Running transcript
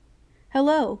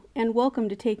Hello, and welcome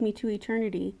to Take Me to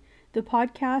Eternity, the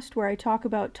podcast where I talk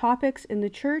about topics in the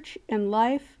church and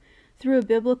life through a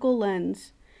biblical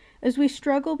lens. As we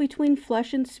struggle between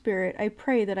flesh and spirit, I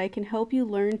pray that I can help you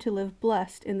learn to live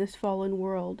blessed in this fallen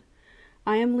world.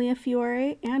 I am Leah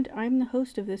Fiore, and I'm the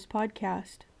host of this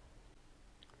podcast.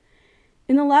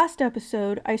 In the last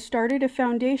episode, I started a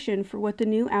foundation for what the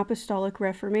New Apostolic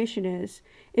Reformation is.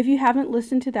 If you haven't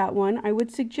listened to that one, I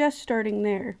would suggest starting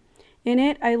there. In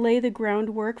it, I lay the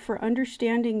groundwork for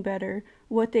understanding better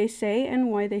what they say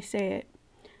and why they say it.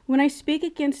 When I speak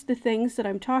against the things that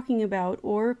I'm talking about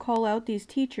or call out these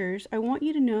teachers, I want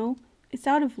you to know it's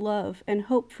out of love and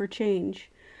hope for change.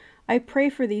 I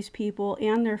pray for these people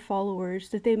and their followers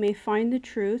that they may find the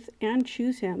truth and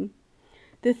choose Him.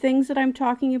 The things that I'm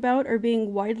talking about are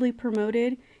being widely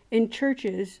promoted in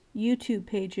churches, YouTube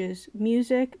pages,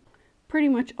 music, pretty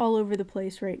much all over the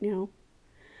place right now.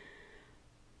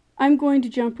 I'm going to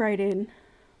jump right in.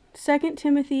 2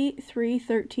 Timothy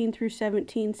 3:13 through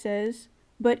 17 says,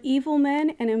 "But evil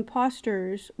men and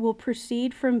impostors will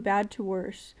proceed from bad to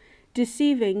worse,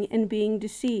 deceiving and being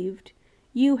deceived.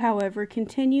 You, however,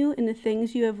 continue in the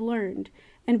things you have learned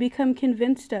and become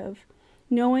convinced of,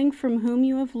 knowing from whom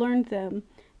you have learned them,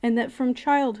 and that from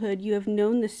childhood you have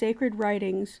known the sacred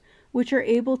writings, which are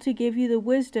able to give you the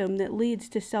wisdom that leads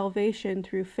to salvation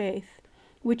through faith,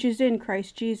 which is in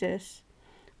Christ Jesus.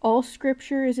 All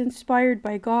Scripture is inspired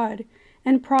by God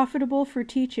and profitable for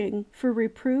teaching, for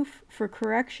reproof, for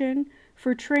correction,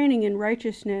 for training in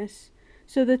righteousness,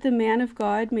 so that the man of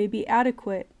God may be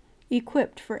adequate,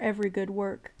 equipped for every good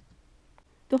work."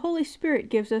 The Holy Spirit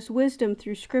gives us wisdom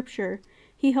through Scripture.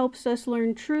 He helps us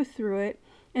learn truth through it,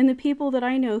 and the people that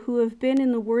I know who have been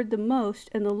in the Word the most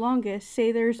and the longest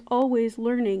say there's always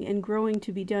learning and growing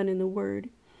to be done in the Word.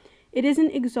 It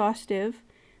isn't exhaustive,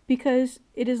 because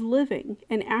it is living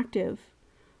and active.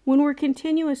 When we're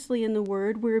continuously in the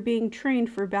Word, we're being trained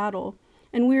for battle,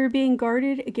 and we are being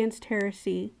guarded against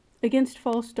heresy, against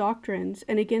false doctrines,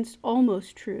 and against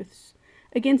almost truths,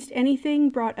 against anything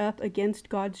brought up against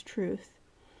God's truth.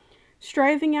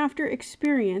 Striving after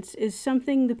experience is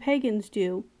something the pagans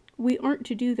do. We aren't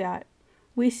to do that.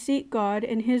 We seek God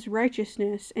and His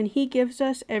righteousness, and He gives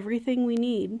us everything we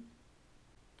need.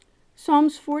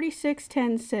 Psalms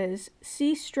 46:10 says,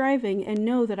 "Cease striving and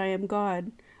know that I am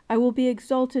God. I will be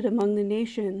exalted among the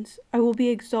nations. I will be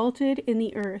exalted in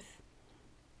the earth."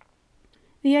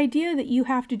 The idea that you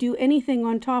have to do anything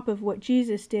on top of what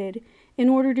Jesus did in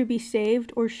order to be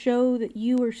saved or show that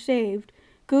you are saved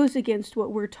goes against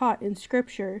what we're taught in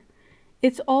Scripture.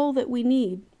 It's all that we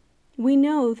need. We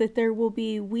know that there will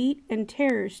be wheat and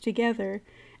tares together,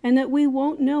 and that we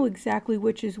won't know exactly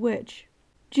which is which.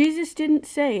 Jesus didn't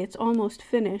say it's almost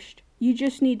finished. You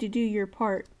just need to do your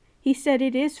part. He said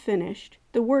it is finished.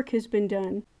 The work has been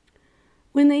done.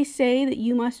 When they say that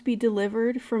you must be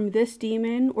delivered from this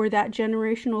demon or that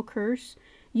generational curse,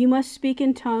 you must speak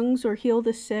in tongues or heal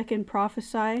the sick and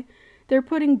prophesy, they're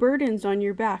putting burdens on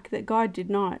your back that God did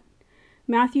not.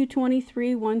 Matthew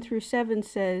 23:1 through 7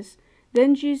 says,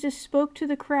 "Then Jesus spoke to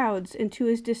the crowds and to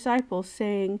His disciples,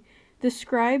 saying, 'The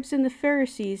scribes and the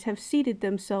Pharisees have seated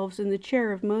themselves in the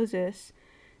chair of Moses.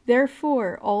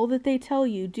 Therefore, all that they tell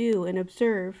you do and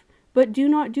observe, but do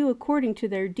not do according to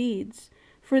their deeds,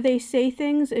 for they say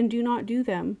things and do not do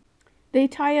them. They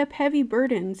tie up heavy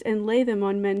burdens and lay them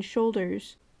on men's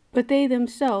shoulders, but they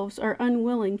themselves are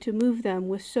unwilling to move them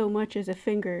with so much as a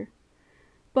finger.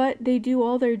 But they do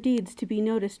all their deeds to be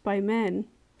noticed by men,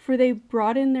 for they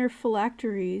broaden their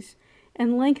phylacteries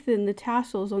and lengthen the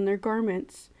tassels on their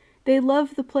garments. They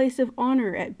love the place of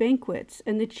honor at banquets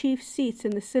and the chief seats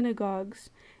in the synagogues,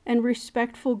 and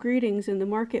respectful greetings in the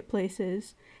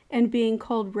marketplaces, and being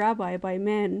called rabbi by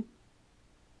men.'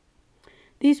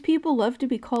 These people love to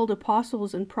be called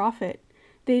apostles and prophet.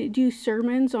 They do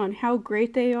sermons on how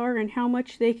great they are and how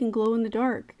much they can glow in the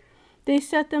dark. They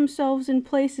set themselves in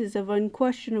places of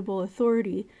unquestionable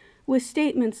authority with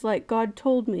statements like 'God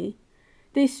told me.'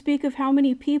 They speak of how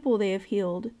many people they have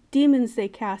healed, demons they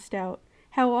cast out,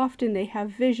 how often they have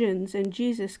visions and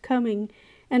Jesus coming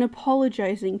and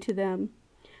apologizing to them.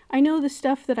 I know the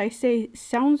stuff that I say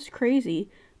sounds crazy,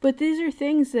 but these are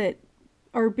things that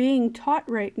are being taught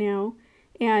right now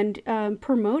and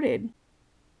promoted.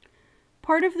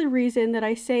 Part of the reason that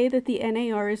I say that the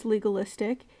NAR is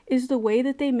legalistic is the way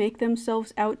that they make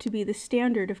themselves out to be the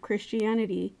standard of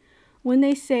Christianity. When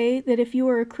they say that if you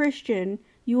are a Christian,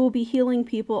 you will be healing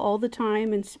people all the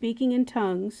time and speaking in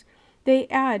tongues, they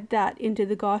add that into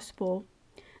the gospel.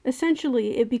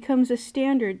 Essentially, it becomes a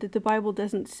standard that the Bible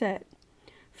doesn't set.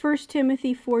 1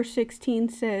 Timothy 4:16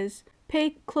 says,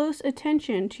 "Pay close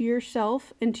attention to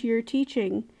yourself and to your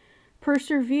teaching.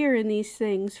 Persevere in these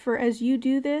things, for as you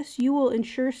do this, you will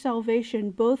ensure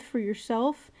salvation both for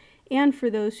yourself and for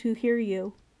those who hear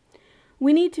you.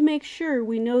 We need to make sure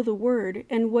we know the word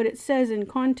and what it says in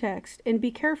context, and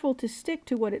be careful to stick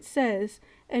to what it says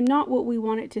and not what we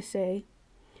want it to say.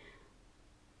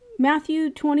 Matthew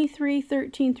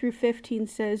 23:13-15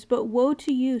 says, "But woe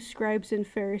to you, scribes and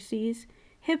Pharisees,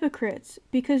 hypocrites,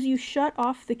 because you shut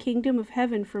off the kingdom of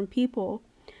heaven from people,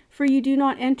 for you do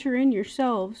not enter in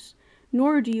yourselves,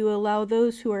 nor do you allow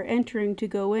those who are entering to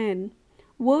go in.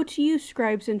 Woe to you,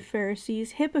 scribes and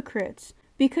Pharisees, hypocrites,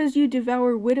 because you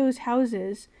devour widows'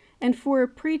 houses, and for a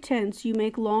pretense you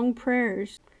make long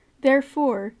prayers.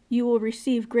 Therefore you will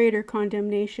receive greater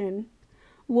condemnation.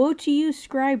 Woe to you,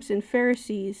 scribes and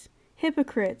Pharisees,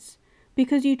 hypocrites,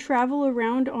 because you travel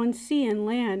around on sea and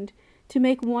land to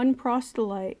make one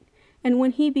proselyte, and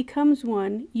when he becomes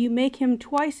one, you make him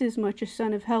twice as much a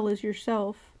son of hell as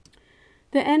yourself."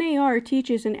 The NAR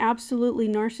teaches an absolutely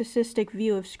narcissistic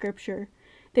view of Scripture.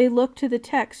 They look to the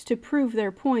text to prove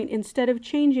their point instead of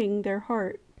changing their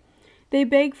heart. They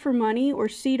beg for money or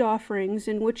seed offerings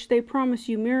in which they promise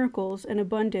you miracles and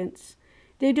abundance.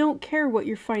 They don't care what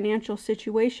your financial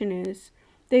situation is.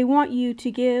 They want you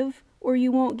to give or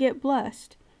you won't get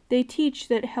blessed. They teach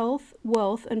that health,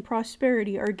 wealth, and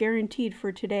prosperity are guaranteed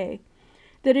for today,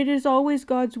 that it is always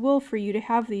God's will for you to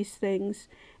have these things,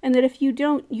 and that if you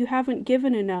don't, you haven't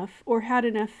given enough or had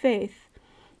enough faith.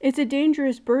 It's a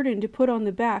dangerous burden to put on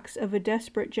the backs of a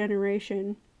desperate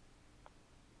generation.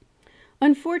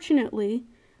 Unfortunately,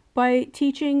 by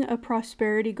teaching a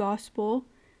prosperity gospel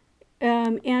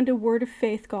and a word of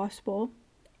faith gospel,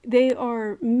 they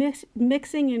are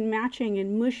mixing and matching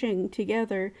and mushing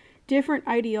together different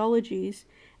ideologies,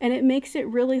 and it makes it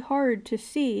really hard to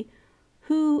see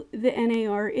who the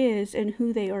NAR is and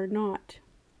who they are not.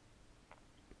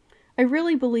 I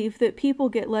really believe that people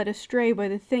get led astray by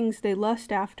the things they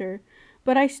lust after,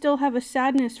 but I still have a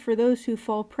sadness for those who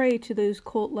fall prey to those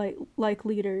cult-like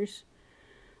leaders.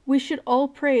 We should all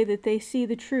pray that they see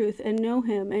the truth and know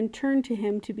Him and turn to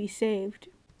Him to be saved.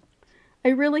 I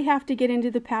really have to get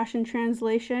into the Passion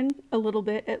Translation, a little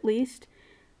bit at least.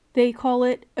 They call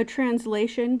it a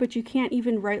translation, but you can't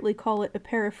even rightly call it a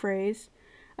paraphrase.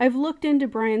 I've looked into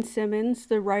Brian Simmons,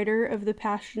 the writer of the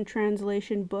Passion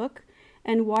Translation book,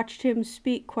 and watched him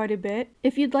speak quite a bit.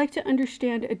 If you'd like to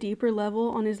understand a deeper level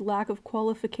on his lack of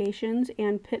qualifications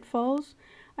and pitfalls,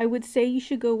 I would say you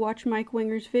should go watch Mike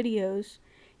Winger's videos.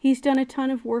 He's done a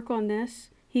ton of work on this.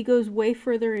 He goes way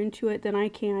further into it than I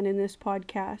can in this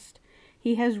podcast.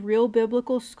 He has real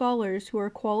biblical scholars who are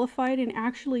qualified and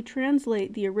actually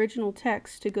translate the original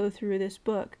text to go through this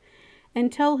book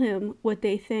and tell him what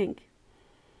they think.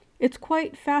 It's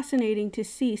quite fascinating to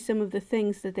see some of the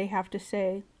things that they have to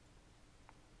say.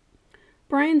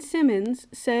 Brian Simmons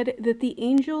said that the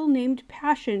angel named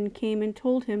Passion came and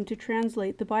told him to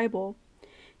translate the Bible.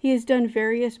 He has done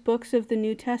various books of the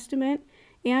New Testament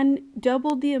and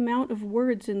doubled the amount of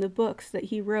words in the books that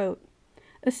he wrote.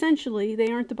 Essentially,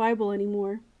 they aren't the Bible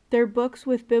anymore. They're books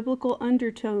with biblical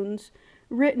undertones,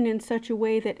 written in such a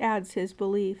way that adds his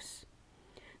beliefs.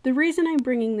 The reason I'm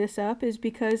bringing this up is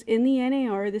because in the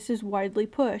NAR this is widely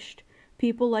pushed.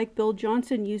 People like Bill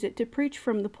Johnson use it to preach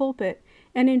from the pulpit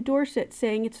and endorse it,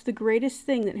 saying it's the greatest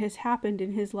thing that has happened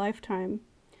in his lifetime.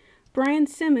 Brian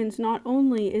Simmons not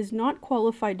only is not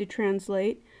qualified to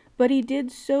translate, but he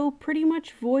did so pretty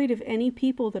much void of any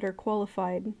people that are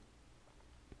qualified.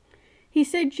 He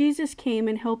said Jesus came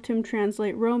and helped him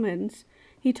translate Romans.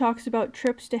 He talks about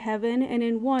trips to heaven, and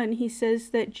in one he says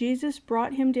that Jesus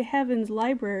brought him to heaven's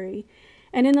library,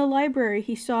 and in the library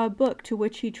he saw a book to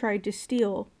which he tried to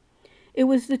steal. It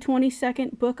was the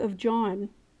 22nd book of John.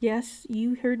 Yes,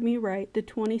 you heard me right, the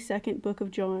 22nd book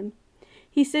of John.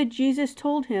 He said Jesus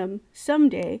told him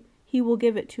someday he will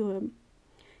give it to him.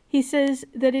 He says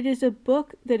that it is a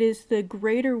book that is the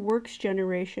greater works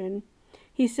generation.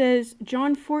 He says,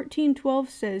 John 14:12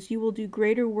 says, you will do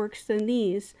greater works than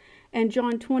these, and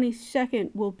John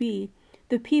 22nd will be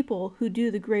the people who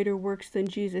do the greater works than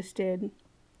Jesus did.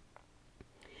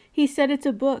 He said it's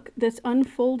a book that's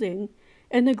unfolding,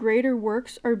 and the greater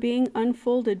works are being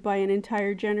unfolded by an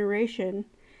entire generation.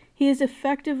 He is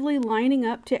effectively lining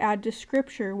up to add to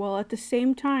Scripture, while at the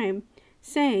same time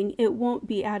saying it won't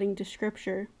be adding to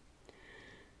Scripture.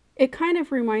 It kind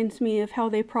of reminds me of how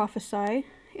they prophesy,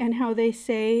 and how they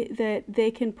say that they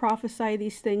can prophesy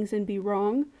these things and be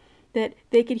wrong, that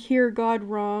they could hear God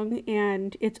wrong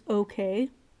and it's okay.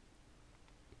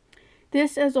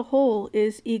 This as a whole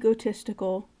is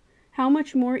egotistical. How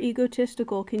much more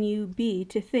egotistical can you be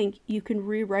to think you can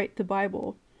rewrite the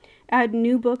Bible, add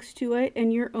new books to it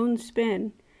and your own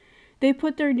spin? They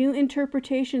put their new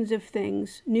interpretations of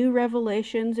things, new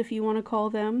revelations, if you want to call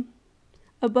them,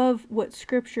 above what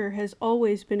Scripture has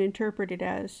always been interpreted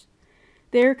as.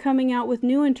 They are coming out with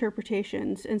new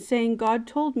interpretations and saying God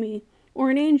told me, or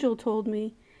an angel told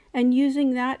me, and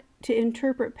using that to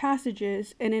interpret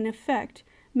passages and, in effect,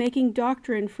 making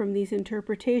doctrine from these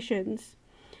interpretations.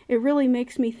 It really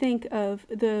makes me think of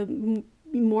the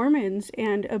Mormons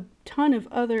and a ton of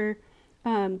other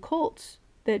cults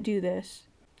that do this.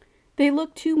 They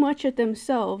look too much at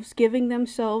themselves, giving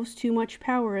themselves too much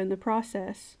power in the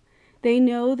process. They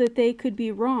know that they could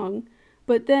be wrong,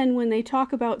 but then when they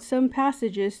talk about some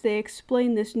passages, they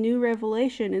explain this new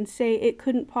revelation and say it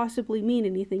couldn't possibly mean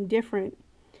anything different.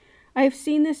 I have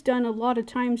seen this done a lot of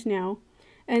times now,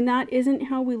 and that isn't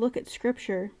how we look at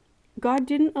Scripture. God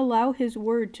didn't allow His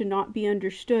Word to not be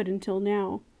understood until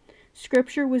now.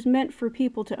 Scripture was meant for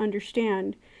people to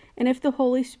understand, and if the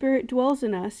Holy Spirit dwells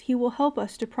in us, He will help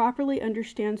us to properly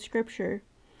understand Scripture.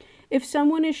 If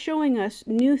someone is showing us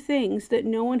new things that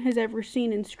no one has ever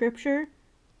seen in Scripture,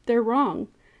 they're wrong,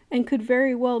 and could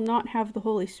very well not have the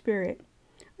Holy Spirit.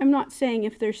 I'm not saying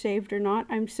if they're saved or not,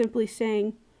 I'm simply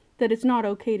saying that it's not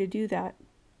okay to do that.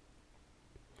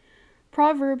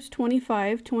 Proverbs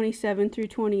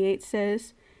 25:27-28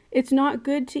 says, "It's not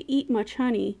good to eat much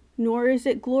honey, nor is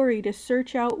it glory to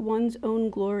search out one's own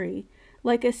glory.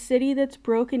 Like a city that's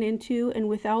broken into and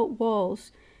without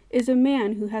walls is a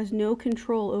man who has no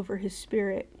control over his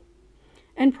spirit."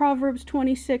 And Proverbs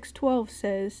 26:12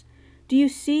 says, "Do you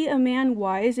see a man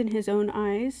wise in his own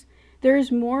eyes? There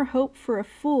is more hope for a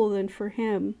fool than for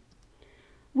him."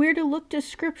 We're to look to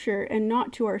Scripture and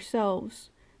not to ourselves.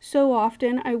 So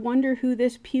often I wonder who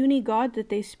this puny God that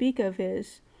they speak of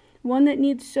is, one that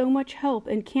needs so much help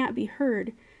and can't be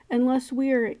heard unless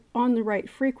we are on the right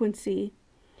frequency.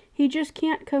 He just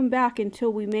can't come back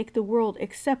until we make the world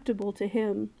acceptable to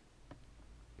Him.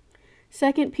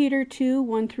 2 Peter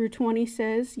 2:1-20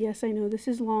 says, yes, I know this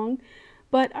is long,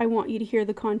 but I want you to hear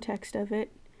the context of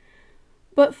it.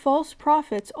 "But false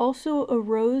prophets also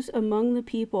arose among the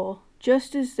people,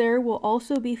 just as there will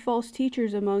also be false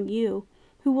teachers among you,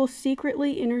 who will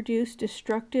secretly introduce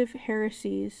destructive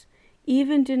heresies,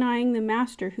 even denying the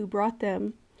Master who brought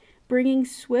them, bringing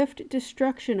swift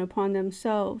destruction upon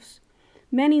themselves.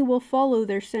 Many will follow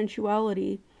their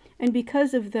sensuality, and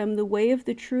because of them the way of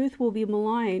the truth will be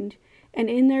maligned, and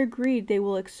in their greed they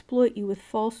will exploit you with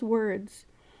false words.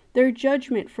 Their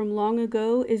judgment from long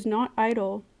ago is not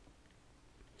idle,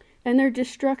 and their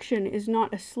destruction is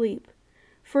not asleep.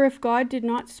 For if God did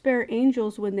not spare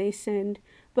angels when they sinned,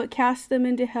 but cast them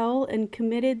into hell and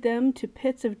committed them to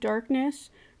pits of darkness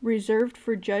reserved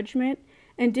for judgment,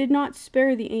 and did not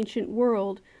spare the ancient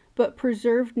world, but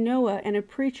preserved Noah and a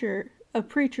preacher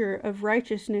of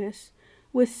righteousness,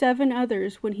 with 7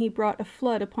 others when He brought a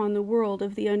flood upon the world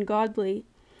of the ungodly.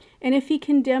 And if He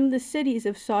condemned the cities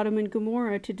of Sodom and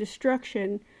Gomorrah to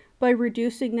destruction by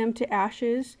reducing them to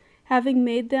ashes, having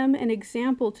made them an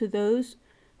example to those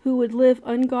who would live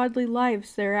ungodly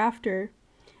lives thereafter,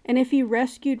 and if He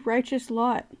rescued righteous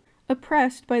Lot,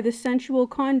 oppressed by the sensual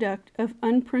conduct of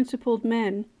unprincipled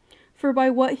men, for by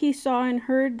what he saw and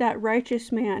heard that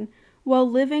righteous man, while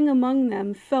living among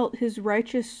them, felt his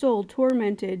righteous soul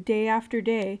tormented day after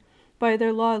day by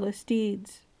their lawless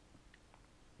deeds.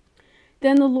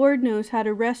 Then the Lord knows how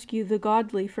to rescue the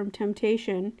godly from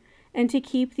temptation, and to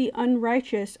keep the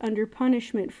unrighteous under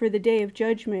punishment for the day of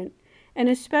judgment, and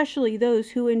especially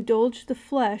those who indulge the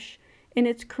flesh in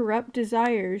its corrupt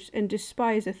desires and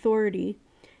despise authority.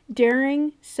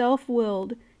 Daring,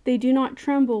 self-willed, they do not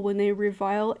tremble when they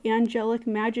revile angelic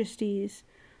majesties,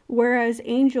 whereas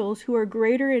angels who are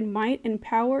greater in might and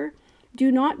power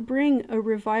do not bring a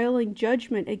reviling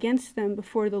judgment against them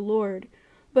before the Lord,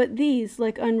 but these,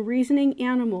 like unreasoning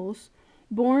animals,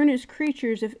 born as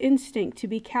creatures of instinct to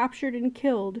be captured and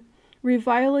killed,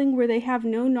 reviling where they have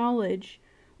no knowledge,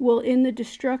 will in the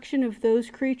destruction of those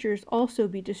creatures also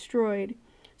be destroyed,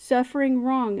 suffering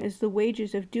wrong as the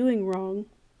wages of doing wrong.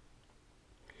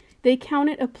 They count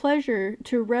it a pleasure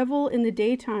to revel in the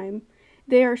daytime.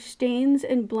 They are stains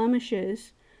and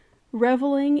blemishes,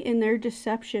 reveling in their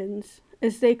deceptions,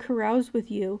 as they carouse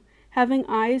with you, having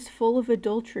eyes full of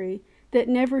adultery that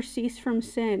never cease from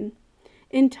sin,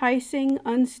 enticing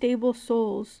unstable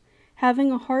souls,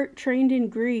 having a heart trained in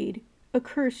greed,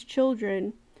 accursed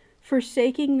children,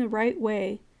 forsaking the right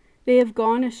way. They have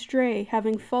gone astray,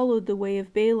 having followed the way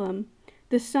of Balaam,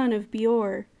 the son of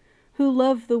Beor, who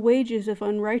loved the wages of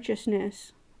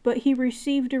unrighteousness. But he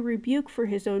received a rebuke for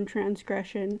his own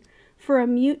transgression, for a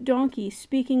mute donkey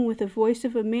speaking with the voice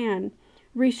of a man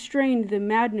restrained the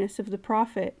madness of the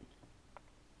prophet.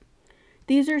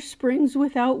 These are springs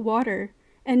without water,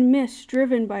 and mists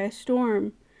driven by a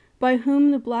storm, by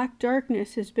whom the black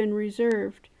darkness has been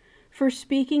reserved. For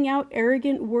speaking out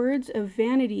arrogant words of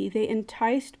vanity, they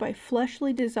enticed by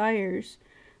fleshly desires,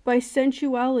 by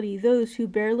sensuality those who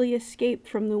barely escape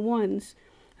from the ones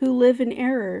who live in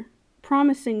error,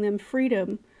 promising them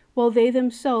freedom, while they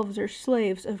themselves are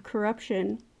slaves of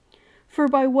corruption. For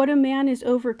by what a man is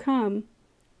overcome,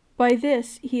 by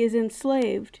this he is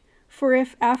enslaved. For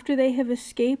if after they have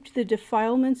escaped the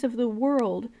defilements of the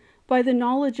world, by the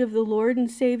knowledge of the Lord and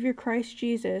Savior Christ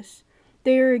Jesus,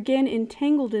 they are again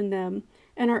entangled in them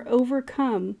and are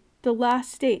overcome, the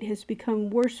last state has become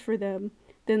worse for them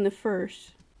than the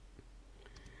first.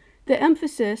 The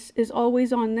emphasis is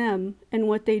always on them and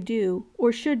what they do,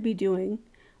 or should be doing.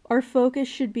 Our focus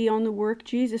should be on the work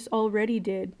Jesus already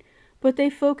did, but they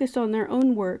focus on their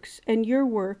own works, and your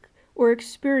work or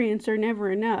experience are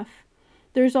never enough.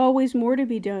 There's always more to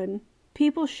be done.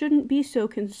 People shouldn't be so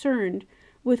concerned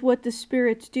with what the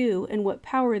spirits do and what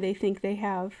power they think they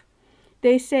have.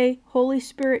 They say, "Holy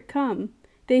Spirit, come."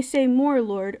 They say, "More,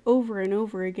 Lord," over and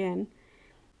over again.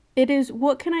 It is,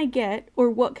 "What can I get?" or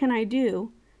 "What can I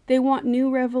do?" They want new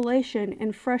revelation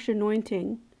and fresh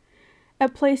anointing.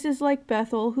 At places like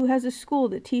Bethel, who has a school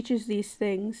that teaches these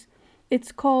things,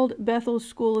 it's called Bethel's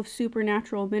School of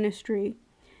Supernatural Ministry.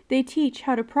 They teach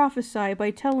how to prophesy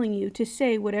by telling you to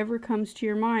say whatever comes to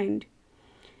your mind.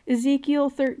 Ezekiel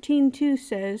 13:2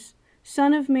 says,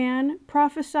 "Son of man,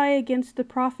 prophesy against the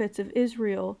prophets of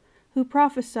Israel, who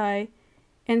prophesy,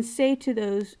 and say to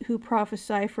those who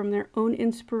prophesy from their own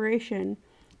inspiration,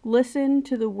 listen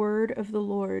to the word of the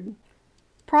Lord."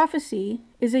 Prophecy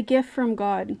is a gift from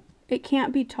God. It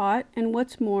can't be taught, and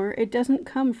what's more, it doesn't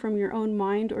come from your own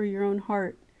mind or your own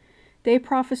heart. They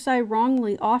prophesy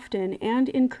wrongly often and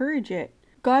encourage it.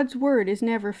 God's word is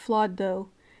never flawed, though.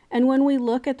 And when we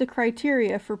look at the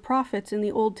criteria for prophets in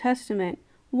the Old Testament,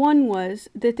 one was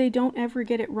that they don't ever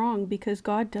get it wrong because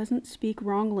God doesn't speak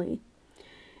wrongly.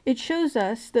 It shows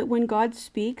us that when God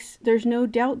speaks, there's no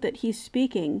doubt that he's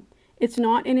speaking. It's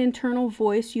not an internal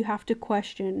voice you have to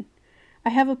question.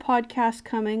 I have a podcast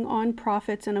coming on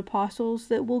prophets and apostles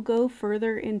that will go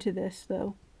further into this,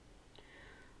 though.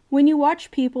 When you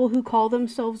watch people who call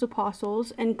themselves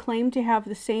apostles and claim to have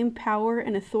the same power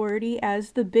and authority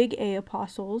as the big A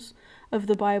apostles of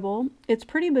the Bible, it's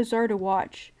pretty bizarre to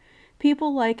watch.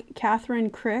 People like Catherine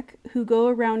Crick, who go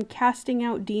around casting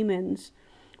out demons.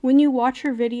 When you watch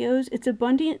her videos, it's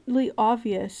abundantly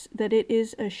obvious that it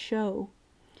is a show.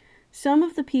 Some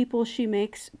of the people she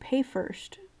makes pay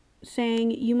first,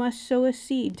 saying you must sow a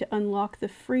seed to unlock the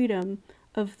freedom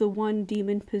of the one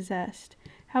demon-possessed.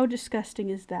 How disgusting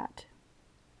is that?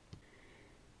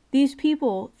 These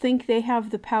people think they have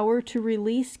the power to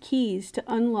release keys to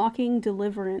unlocking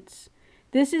deliverance.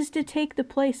 This is to take the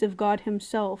place of God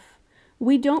himself.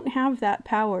 We don't have that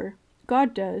power.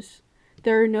 God does.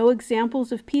 There are no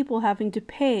examples of people having to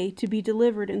pay to be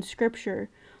delivered in Scripture,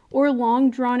 or long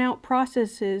drawn-out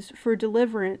processes for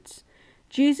deliverance.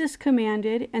 Jesus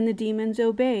commanded, and the demons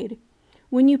obeyed.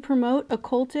 When you promote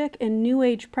occultic and New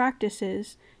Age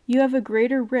practices, you have a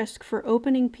greater risk for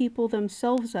opening people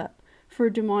themselves up for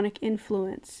demonic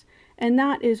influence, and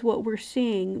that is what we're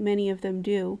seeing many of them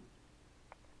do.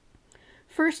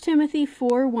 1 Timothy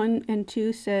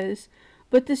 4:1-2 says,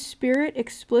 "But the Spirit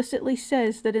explicitly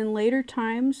says that in later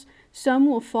times some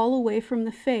will fall away from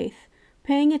the faith,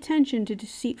 paying attention to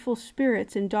deceitful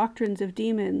spirits and doctrines of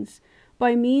demons,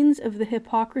 by means of the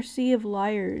hypocrisy of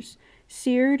liars,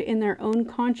 seared in their own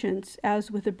conscience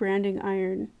as with a branding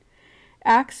iron."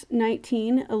 Acts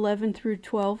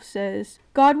 19:11-12 says,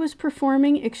 "God was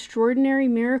performing extraordinary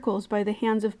miracles by the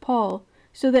hands of Paul,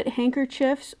 so that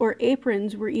handkerchiefs or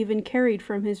aprons were even carried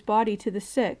from his body to the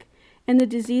sick, and the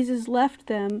diseases left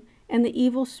them, and the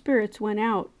evil spirits went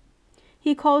out."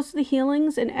 He calls the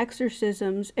healings and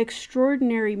exorcisms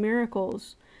extraordinary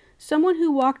miracles. Someone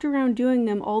who walked around doing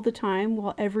them all the time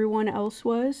while everyone else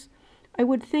was, I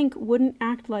would think wouldn't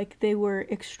act like they were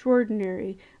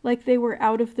extraordinary, like they were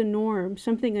out of the norm,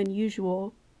 something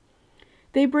unusual.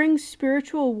 They bring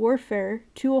spiritual warfare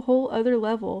to a whole other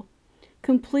level,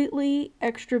 completely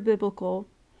extra-biblical.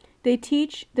 They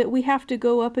teach that we have to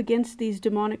go up against these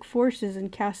demonic forces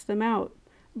and cast them out,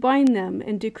 bind them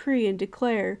and decree and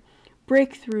declare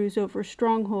breakthroughs over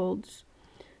strongholds.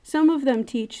 Some of them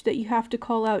teach that you have to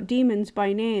call out demons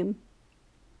by name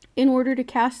in order to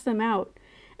cast them out.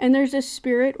 And there's a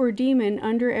spirit or demon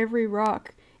under every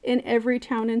rock, in every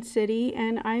town and city,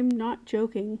 and I'm not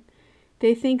joking.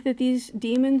 They think that these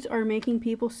demons are making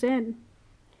people sin.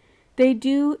 They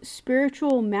do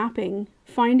spiritual mapping,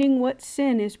 finding what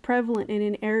sin is prevalent in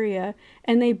an area,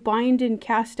 and they bind and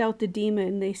cast out the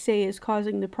demon they say is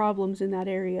causing the problems in that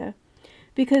area.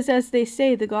 Because as they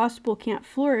say, the gospel can't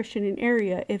flourish in an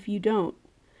area if you don't.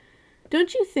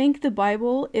 Don't you think the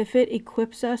Bible, if it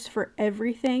equips us for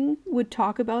everything, would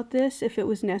talk about this if it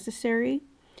was necessary?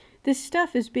 This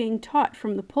stuff is being taught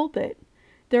from the pulpit.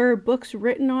 There are books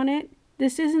written on it.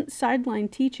 This isn't sideline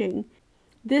teaching.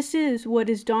 This is what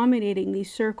is dominating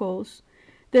these circles.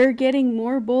 They're getting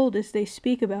more bold as they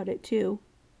speak about it too.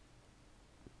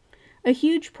 A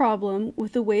huge problem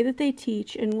with the way that they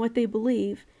teach and what they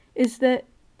believe is that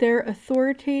their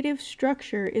authoritative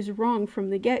structure is wrong from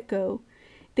the get-go.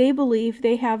 They believe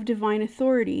they have divine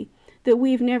authority that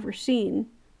we've never seen,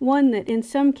 one that in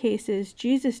some cases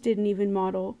Jesus didn't even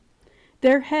model.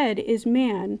 Their head is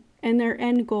man, and their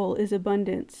end goal is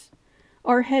abundance.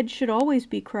 Our head should always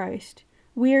be Christ.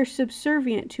 We are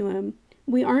subservient to him.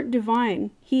 We aren't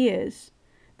divine. He is.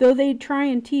 Though they try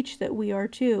and teach that we are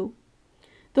too.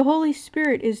 The Holy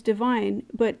Spirit is divine,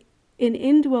 but in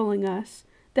indwelling us,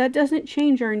 that doesn't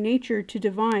change our nature to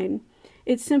divine.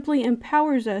 It simply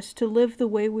empowers us to live the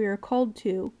way we are called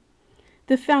to.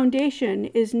 The foundation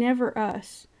is never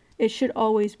us. It should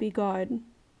always be God.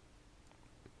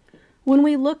 When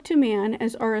we look to man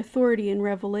as our authority in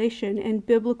revelation and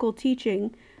biblical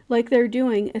teaching, like they're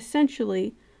doing,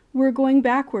 essentially, we're going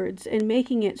backwards and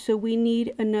making it so we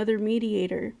need another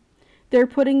mediator. They're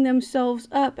putting themselves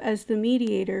up as the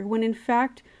mediator, when in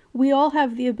fact, we all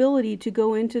have the ability to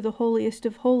go into the holiest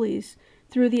of holies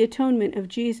through the atonement of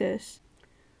Jesus.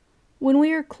 When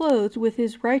we are clothed with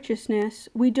his righteousness,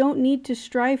 we don't need to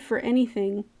strive for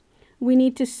anything. We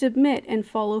need to submit and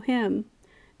follow him.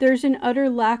 There's an utter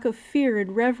lack of fear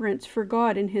and reverence for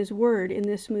God and his word in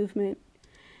this movement.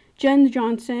 Jen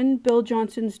Johnson, Bill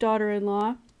Johnson's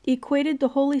daughter-in-law, equated the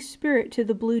Holy Spirit to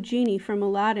the blue genie from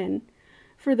Aladdin.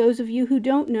 For those of you who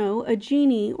don't know, a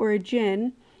genie or a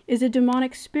jinn is a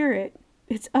demonic spirit.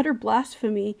 It's utter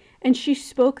blasphemy, and she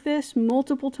spoke this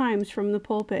multiple times from the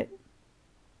pulpit.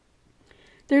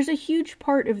 There's a huge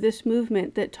part of this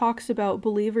movement that talks about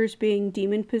believers being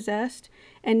demon-possessed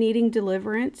and needing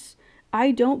deliverance. I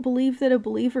don't believe that a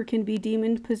believer can be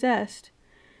demon-possessed.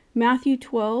 Matthew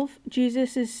 12,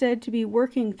 Jesus is said to be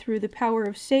working through the power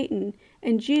of Satan,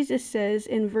 and Jesus says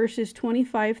in verses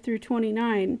 25 through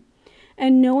 29,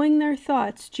 "And knowing their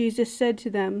thoughts, Jesus said to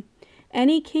them,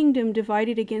 Any kingdom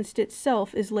divided against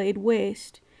itself is laid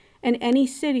waste, and any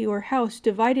city or house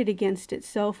divided against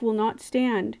itself will not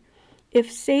stand.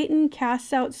 If Satan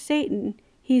casts out Satan,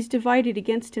 he's divided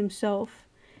against himself.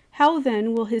 How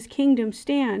then will his kingdom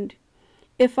stand?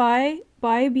 If I,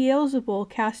 by Beelzebul,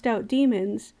 cast out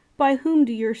demons, by whom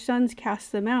do your sons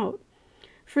cast them out?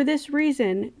 For this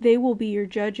reason they will be your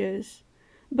judges.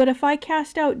 But if I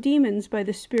cast out demons by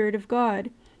the Spirit of God,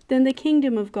 then the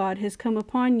kingdom of God has come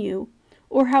upon you.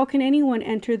 Or how can anyone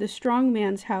enter the strong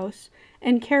man's house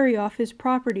and carry off his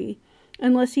property,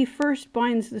 unless he first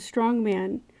binds the strong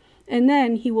man, and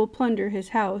then he will plunder his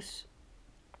house?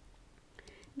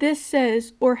 This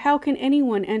says, or how can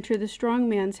anyone enter the strong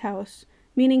man's house,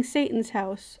 meaning Satan's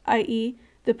house, i.e.,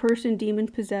 the person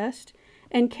demon-possessed,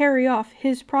 and carry off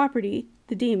his property,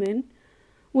 the demon?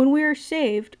 When we are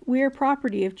saved, we are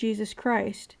property of Jesus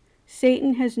Christ.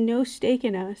 Satan has no stake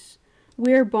in us.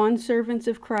 We are bondservants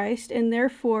of Christ, and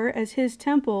therefore, as his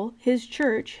temple, his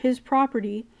church, his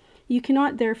property, you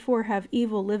cannot therefore have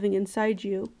evil living inside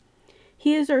you.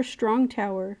 He is our strong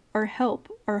tower, our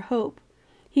help, our hope.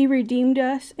 He redeemed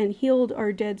us and healed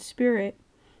our dead spirit,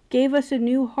 gave us a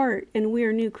new heart, and we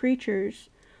are new creatures.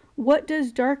 What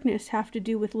does darkness have to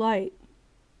do with light?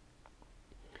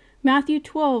 Matthew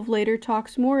 12 later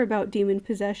talks more about demon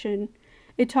possession.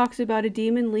 It talks about a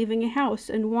demon leaving a house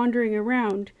and wandering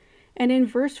around. And in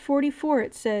verse 44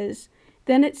 it says,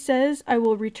 "Then it says, I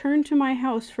will return to my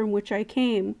house from which I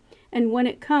came. And when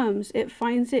it comes, it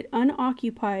finds it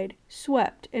unoccupied,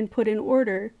 swept, and put in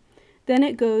order. Then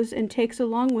it goes and takes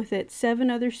along with it 7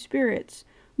 other spirits,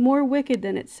 more wicked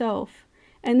than itself.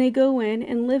 And they go in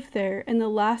and live there, and the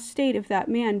last state of that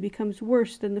man becomes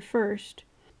worse than the first.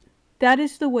 That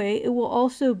is the way it will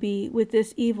also be with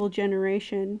this evil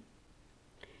generation."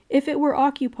 If it were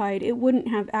occupied, it wouldn't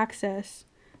have access.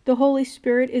 The Holy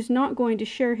Spirit is not going to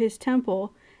share his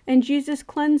temple, and Jesus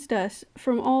cleansed us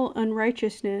from all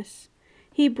unrighteousness.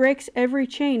 He breaks every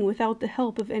chain without the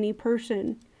help of any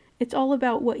person. It's all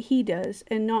about what he does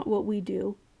and not what we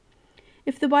do.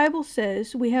 If the Bible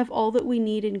says we have all that we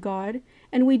need in God,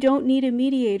 and we don't need a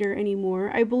mediator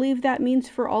anymore, I believe that means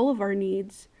for all of our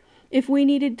needs. If we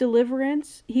needed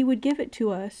deliverance, he would give it to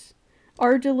us.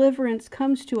 Our deliverance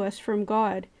comes to us from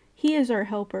God. He is our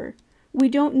helper. We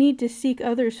don't need to seek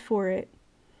others for it.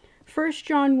 1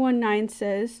 John 1:9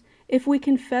 says, "If we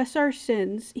confess our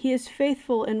sins, He is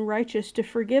faithful and righteous to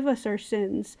forgive us our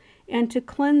sins and to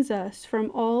cleanse us from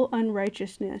all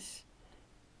unrighteousness."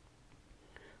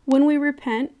 When we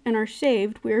repent and are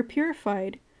saved, we are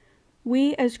purified.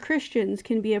 We as Christians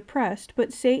can be oppressed,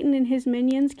 but Satan and his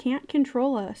minions can't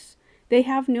control us. They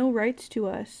have no rights to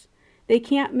us. They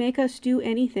can't make us do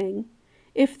anything.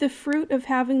 If the fruit of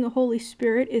having the Holy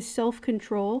Spirit is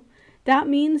self-control, that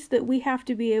means that we have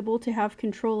to be able to have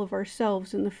control of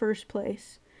ourselves in the first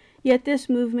place. Yet this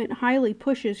movement highly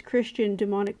pushes Christian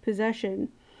demonic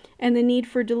possession and the need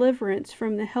for deliverance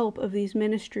from the help of these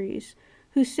ministries,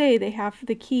 who say they have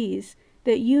the keys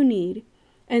that you need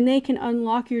and they can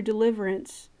unlock your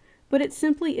deliverance. But it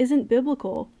simply isn't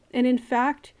biblical, and in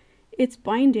fact, it's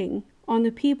binding on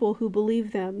the people who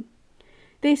believe them.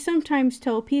 They sometimes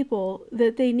tell people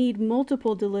that they need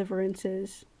multiple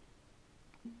deliverances.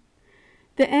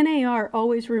 The NAR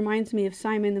always reminds me of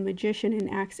Simon the magician in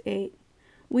Acts 8.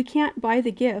 We can't buy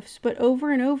the gifts, but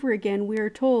over and over again we are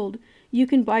told, you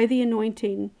can buy the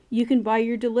anointing, you can buy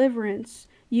your deliverance,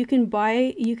 you can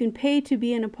pay to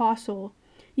be an apostle,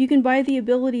 you can buy the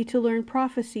ability to learn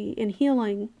prophecy and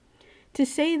healing. To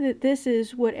say that this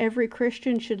is what every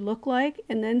Christian should look like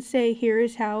and then say, here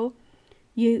is how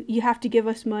you have to give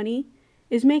us money,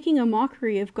 is making a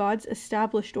mockery of God's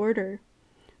established order.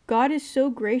 God is so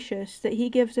gracious that He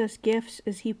gives us gifts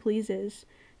as He pleases.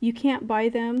 You can't buy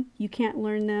them, you can't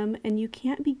learn them, and you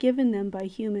can't be given them by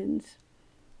humans.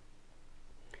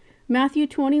 Matthew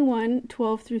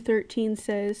 21:12-13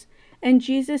 says, "And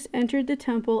Jesus entered the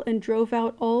temple and drove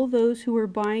out all those who were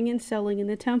buying and selling in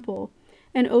the temple,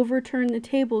 and overturned the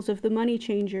tables of the money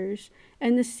changers,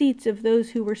 and the seats of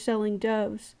those who were selling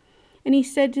doves. And He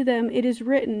said to them, It is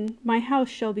written, My house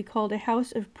shall be called a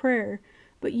house of prayer,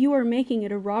 but you are making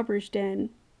it a robber's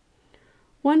den."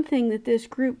 One thing that this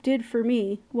group did for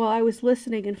me, while I was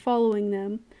listening and following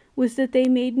them, was that they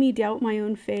made me doubt my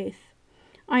own faith.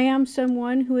 I am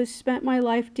someone who has spent my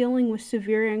life dealing with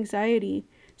severe anxiety,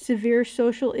 severe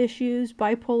social issues,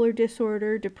 bipolar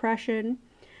disorder, depression.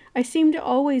 I seem to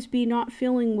always be not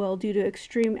feeling well due to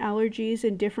extreme allergies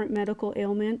and different medical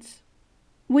ailments.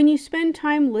 When you spend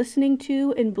time listening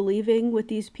to and believing what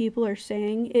these people are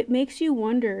saying, it makes you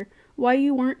wonder why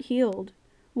you weren't healed.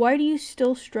 Why do you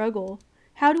still struggle?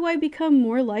 How do I become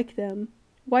more like them?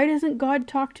 Why doesn't God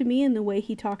talk to me in the way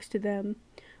He talks to them?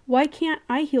 Why can't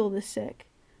I heal the sick?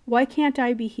 Why can't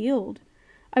I be healed?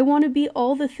 I want to be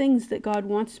all the things that God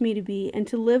wants me to be and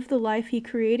to live the life He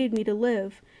created me to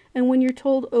live. And when you're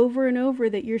told over and over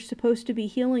that you're supposed to be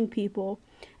healing people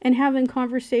and having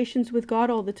conversations with God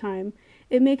all the time,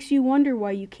 it makes you wonder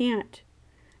why you can't.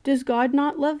 Does God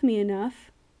not love me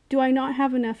enough? Do I not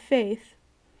have enough faith?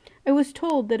 I was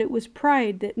told that it was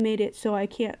pride that made it so I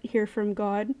can't hear from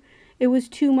God. It was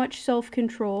too much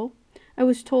self-control. I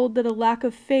was told that a lack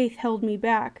of faith held me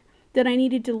back, that I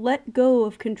needed to let go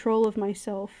of control of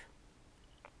myself.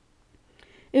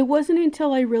 It wasn't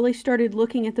until I really started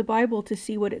looking at the Bible to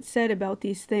see what it said about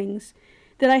these things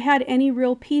that I had any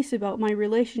real peace about my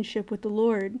relationship with the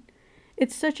Lord.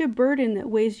 It's such a burden that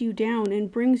weighs you down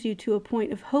and brings you to a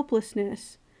point of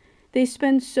hopelessness. They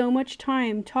spend so much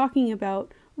time talking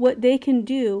about what they can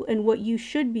do and what you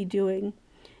should be doing.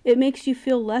 It makes you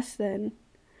feel less than.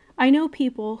 I know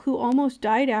people who almost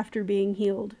died after being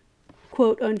healed,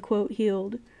 quote unquote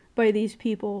healed, by these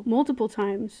people multiple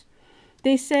times.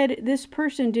 They said this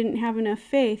person didn't have enough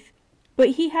faith, but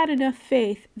he had enough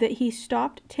faith that he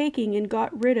stopped taking and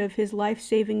got rid of his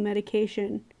life-saving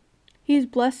medication. He's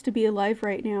blessed to be alive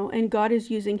right now, and God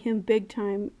is using him big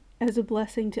time as a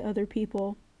blessing to other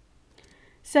people.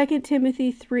 2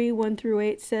 Timothy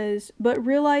 3:1-8 says, "But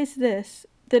realize this,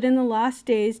 that in the last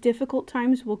days difficult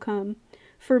times will come,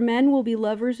 for men will be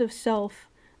lovers of self,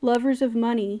 lovers of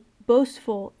money,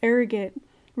 boastful, arrogant,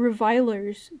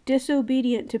 revilers,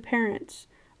 disobedient to parents,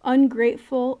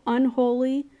 ungrateful,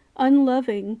 unholy,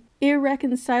 unloving,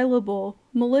 irreconcilable,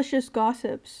 malicious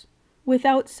gossips,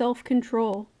 without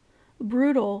self-control,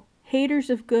 brutal, haters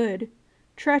of good,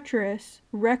 treacherous,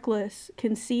 reckless,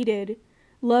 conceited,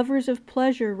 lovers of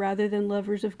pleasure rather than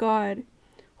lovers of God,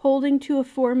 holding to a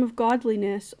form of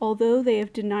godliness although they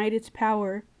have denied its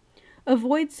power.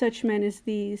 Avoid such men as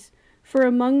these, for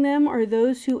among them are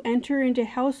those who enter into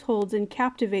households and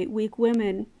captivate weak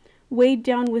women, weighed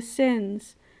down with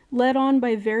sins, led on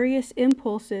by various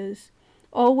impulses,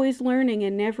 always learning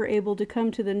and never able to come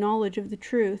to the knowledge of the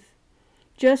truth.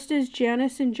 Just as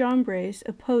Jannes and Jambres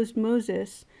opposed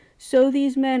Moses, so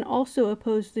these men also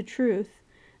opposed the truth,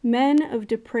 men of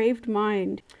depraved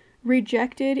mind,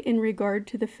 rejected in regard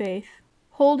to the faith.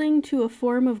 Holding to a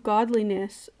form of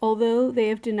godliness, although they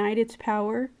have denied its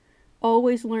power,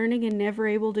 always learning and never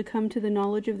able to come to the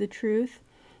knowledge of the truth,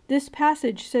 this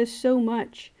passage says so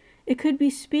much. It could be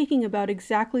speaking about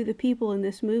exactly the people in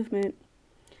this movement.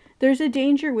 There's a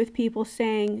danger with people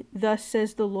saying, "Thus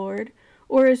says the Lord,"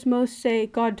 or as most say,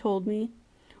 "God told me,"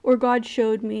 or "God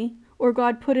showed me," or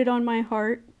 "God put it on my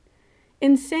heart."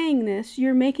 In saying this,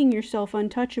 you're making yourself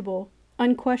untouchable,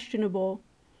 unquestionable.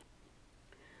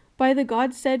 By the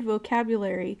God said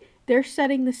vocabulary, they're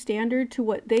setting the standard to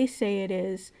what they say it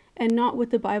is, and not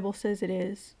what the Bible says it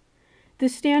is. The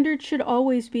standard should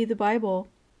always be the Bible.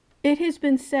 It has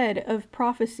been said of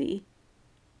prophecy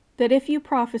that if you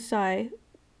prophesy,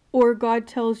 or God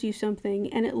tells you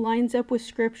something and it lines up with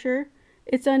Scripture,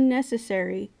 it's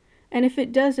unnecessary, and if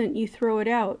it doesn't, you throw it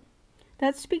out.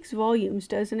 That speaks volumes,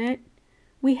 doesn't it?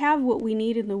 We have what we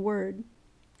need in the Word.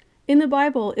 In the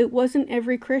Bible, it wasn't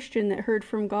every Christian that heard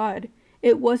from God.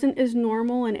 It wasn't as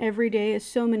normal and everyday as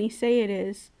so many say it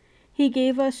is. He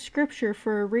gave us Scripture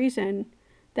for a reason.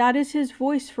 That is His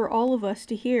voice for all of us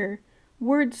to hear,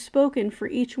 words spoken for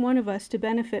each one of us to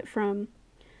benefit from.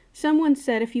 Someone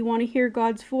said if you want to hear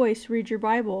God's voice, read your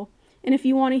Bible, and if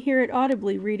you want to hear it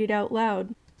audibly, read it out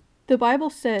loud. The Bible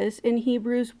says in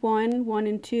Hebrews 1:1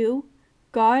 and 2,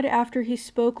 God, after He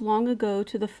spoke long ago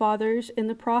to the fathers and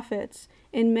the prophets,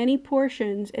 in many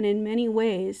portions and in many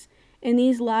ways, in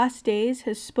these last days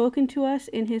has spoken to us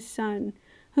in His Son,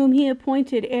 whom He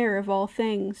appointed heir of all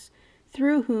things,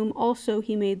 through whom also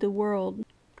He made the world.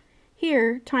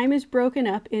 Here, time is broken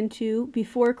up into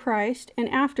before Christ and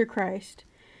after Christ.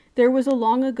 There was a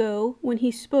long ago when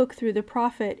He spoke through the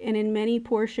prophet and in many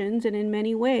portions and in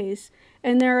many ways,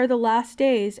 and there are the last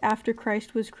days after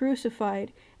Christ was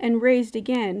crucified and raised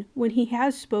again when He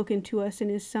has spoken to us in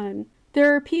His Son.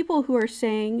 There are people who are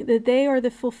saying that they are the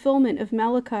fulfillment of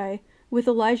Malachi, with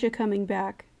Elijah coming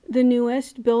back. The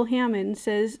newest, Bill Hamon,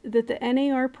 says that the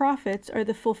NAR prophets are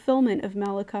the fulfillment of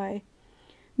Malachi.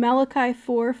 Malachi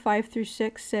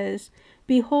 4:5-6 says,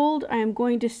 "Behold, I am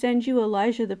going to send you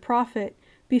Elijah the prophet,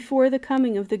 before the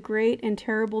coming of the great and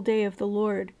terrible day of the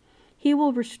Lord. He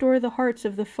will restore the hearts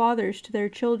of the fathers to their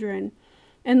children,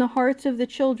 and the hearts of the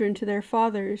children to their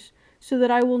fathers, so that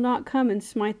I will not come and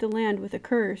smite the land with a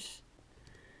curse."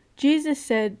 Jesus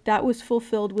said that was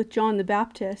fulfilled with John the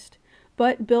Baptist,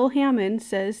 but Bill Hamon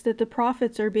says that the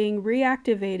prophets are being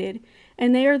reactivated,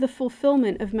 and they are the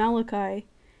fulfillment of Malachi.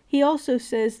 He also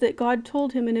says that God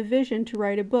told him in a vision to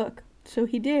write a book, so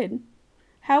he did.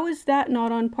 How is that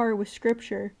not on par with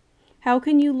Scripture? How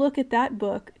can you look at that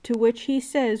book, to which he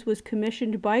says was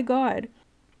commissioned by God,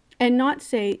 and not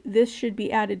say this should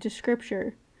be added to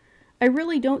Scripture? I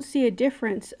really don't see a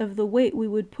difference of the weight we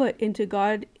would put into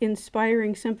God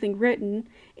inspiring something written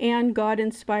and God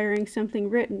inspiring something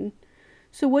written.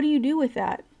 So what do you do with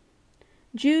that?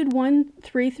 Jude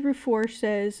 1:3-4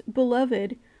 says,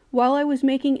 "Beloved, while I was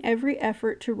making every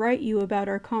effort to write you about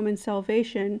our common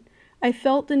salvation, I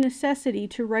felt the necessity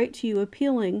to write to you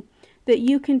appealing that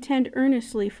you contend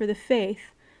earnestly for the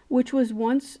faith, which was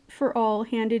once for all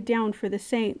handed down for the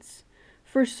saints.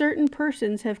 For certain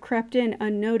persons have crept in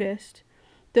unnoticed,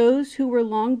 those who were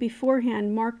long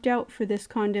beforehand marked out for this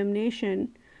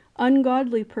condemnation,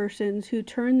 ungodly persons who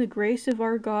turn the grace of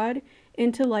our God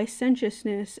into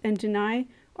licentiousness and deny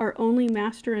our only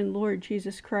Master and Lord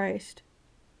Jesus Christ."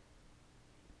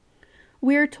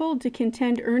 We are told to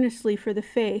contend earnestly for the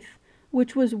faith,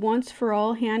 which was once for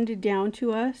all handed down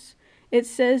to us. It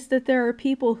says that there are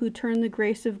people who turn the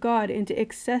grace of God into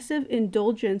excessive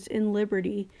indulgence in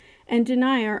liberty and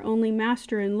deny our only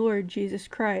Master and Lord Jesus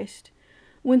Christ.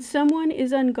 When someone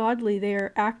is ungodly, they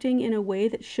are acting in a way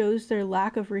that shows their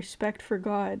lack of respect for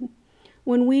God.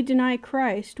 When we deny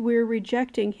Christ, we are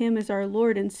rejecting Him as our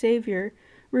Lord and Savior,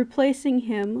 replacing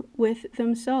Him with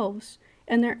themselves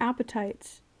and their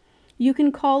appetites. You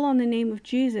can call on the name of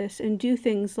Jesus and do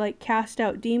things like cast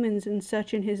out demons and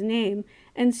such in His name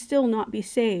and still not be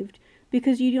saved,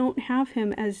 because you don't have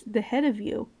Him as the head of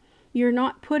you. You're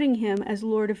not putting Him as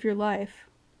Lord of your life.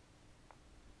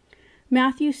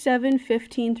 Matthew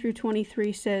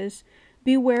 7:15-23 says,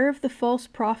 "Beware of the false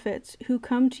prophets who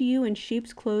come to you in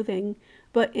sheep's clothing,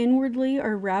 but inwardly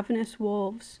are ravenous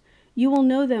wolves. You will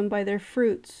know them by their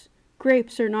fruits.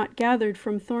 Grapes are not gathered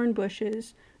from thorn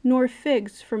bushes, nor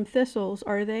figs from thistles,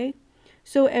 are they?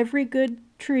 So every good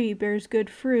tree bears good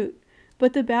fruit,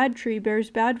 but the bad tree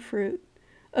bears bad fruit.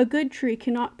 A good tree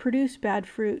cannot produce bad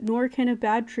fruit, nor can a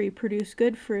bad tree produce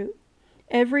good fruit.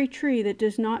 Every tree that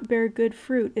does not bear good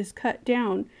fruit is cut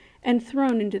down and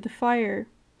thrown into the fire.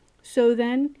 So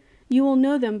then, you will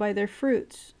know them by their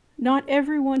fruits. Not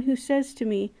everyone who says to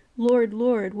me, Lord,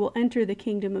 Lord, will enter the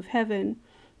kingdom of heaven,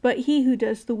 but he who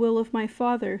does the will of my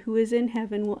Father who is in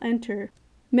heaven will enter.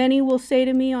 Many will say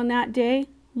to me on that day,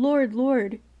 Lord,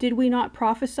 Lord, did we not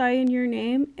prophesy in your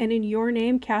name, and in your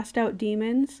name cast out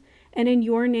demons, and in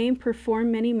your name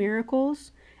perform many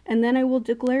miracles? And then I will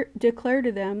declare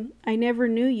to them, I never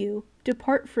knew you.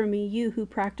 Depart from me, you who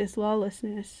practice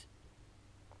lawlessness.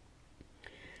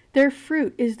 Their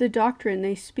fruit is the doctrine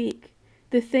they speak,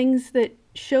 the things that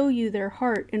show you their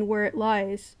heart and where it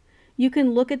lies. You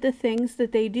can look at the things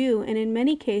that they do, and in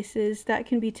many cases that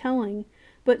can be telling,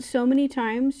 but so many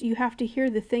times you have to hear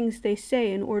the things they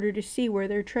say in order to see where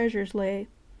their treasures lay.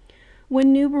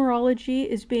 When numerology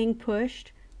is being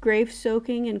pushed, grave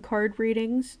soaking and card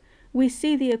readings, we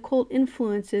see the occult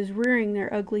influences rearing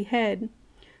their ugly head.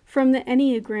 From the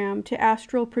Enneagram to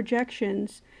astral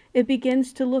projections, it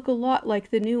begins to look a lot like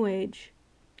the New Age.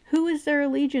 Who is their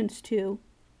allegiance to?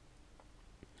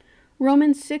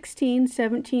 Romans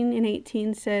 16:17 and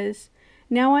 18 says,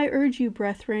 Now I urge you,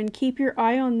 brethren, keep your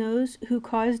eye on those who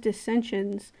cause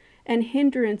dissensions and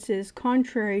hindrances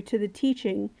contrary to the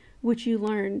teaching which you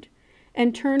learned,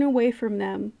 and turn away from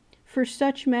them. For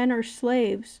such men are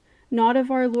slaves, not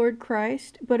of our Lord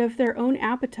Christ, but of their own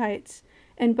appetites,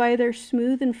 and by their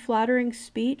smooth and flattering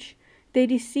speech they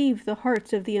deceive the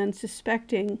hearts of the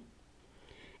unsuspecting.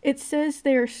 It says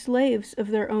they are slaves of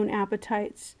their own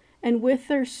appetites, and with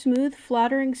their smooth,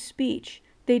 flattering speech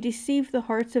they deceive the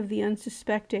hearts of the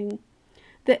unsuspecting.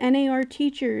 The NAR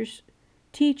teachers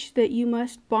teach that you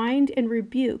must bind and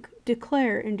rebuke,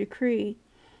 declare and decree.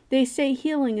 They say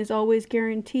healing is always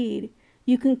guaranteed.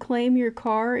 You can claim your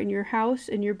car and your house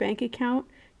and your bank account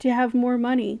to have more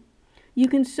money. You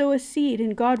can sow a seed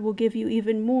and God will give you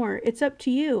even more. It's up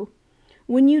to you.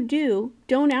 When you do,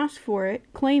 don't ask for it,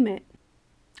 claim it.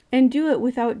 And do it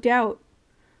without doubt.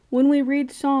 When we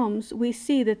read Psalms, we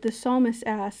see that the psalmist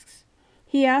asks.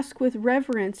 He asks with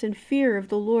reverence and fear of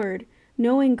the Lord,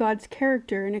 knowing God's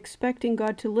character and expecting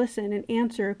God to listen and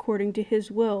answer according to his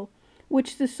will,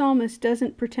 which the psalmist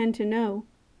doesn't pretend to know.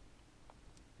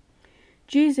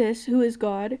 Jesus, who is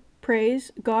God,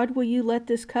 prays, God, will you let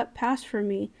this cup pass from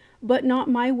me, but not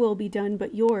my will be done,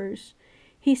 but yours.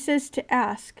 He says to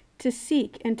ask, to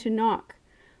seek, and to knock.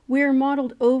 We are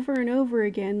modeled over and over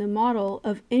again the model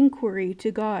of inquiry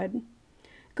to God.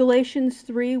 Galatians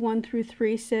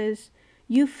 3:1-3 says,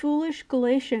 You foolish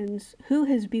Galatians, who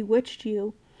has bewitched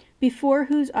you, before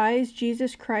whose eyes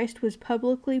Jesus Christ was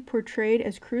publicly portrayed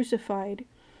as crucified?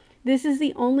 This is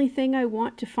the only thing I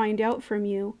want to find out from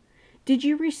you. Did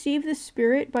you receive the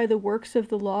Spirit by the works of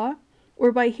the law,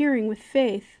 or by hearing with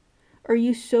faith? Are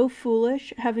you so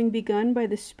foolish, having begun by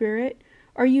the Spirit?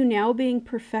 Are you now being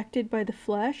perfected by the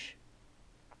flesh?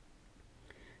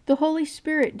 The Holy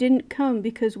Spirit didn't come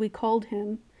because we called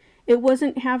him. It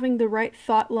wasn't having the right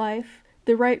thought life,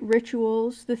 the right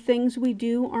rituals, the things we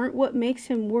do aren't what makes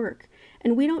him work,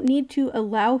 and we don't need to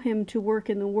allow him to work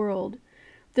in the world.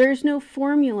 There is no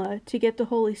formula to get the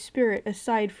Holy Spirit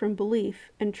aside from belief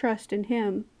and trust in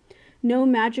him. No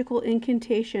magical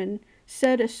incantation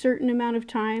said a certain amount of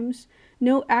times,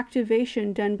 no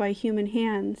activation done by human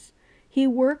hands. He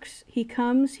works, he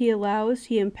comes, he allows,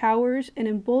 he empowers, and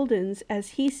emboldens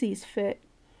as he sees fit.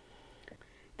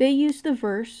 They use the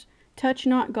verse, touch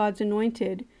not God's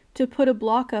anointed, to put a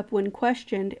block up when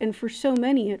questioned, and for so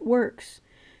many it works.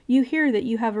 You hear that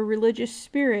you have a religious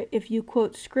spirit if you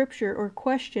quote scripture or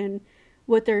question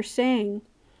what they're saying,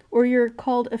 or you're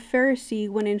called a Pharisee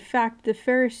when in fact the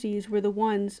Pharisees were the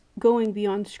ones going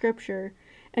beyond scripture.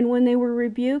 And when they were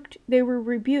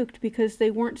rebuked because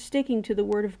they weren't sticking to the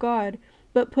word of God,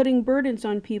 but putting burdens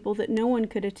on people that no one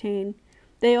could attain.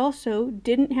 They also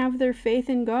didn't have their faith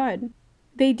in God.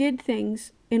 They did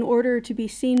things in order to be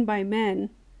seen by men,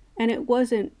 and it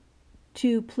wasn't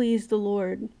to please the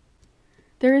Lord.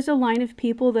 There is a line of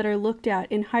people that are looked at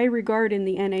in high regard in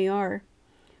the NAR.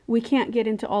 We can't get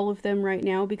into all of them right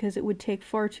now because it would take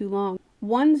far too long.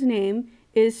 One's name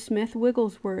is Smith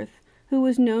Wigglesworth, who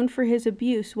was known for his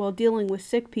abuse while dealing with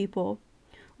sick people.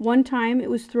 One time it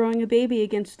was throwing a baby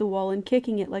against the wall and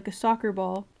kicking it like a soccer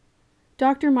ball.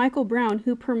 Dr. Michael Brown,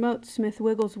 who promotes Smith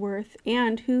Wigglesworth,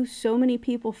 and who so many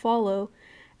people follow,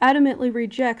 adamantly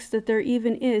rejects that there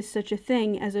even is such a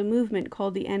thing as a movement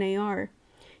called the NAR.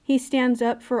 He stands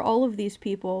up for all of these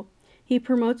people. He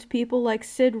promotes people like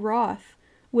Sid Roth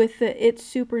with the It's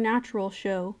Supernatural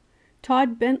show,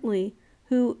 Todd Bentley,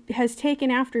 who has taken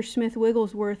after Smith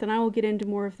Wigglesworth, and I will get into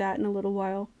more of that in a little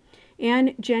while,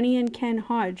 and Jenny and Ken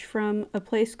Hodge from a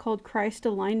place called Christ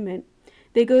Alignment.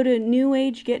 They go to New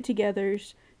Age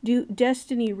get-togethers, do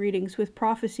destiny readings with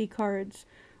prophecy cards,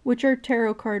 which are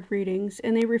tarot card readings,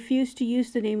 and they refuse to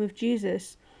use the name of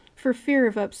Jesus for fear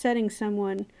of upsetting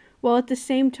someone, while at the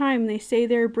same time they say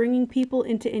they are bringing people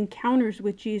into encounters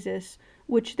with Jesus,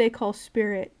 which they call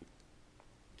spirit.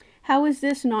 How is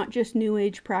this not just New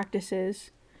Age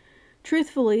practices?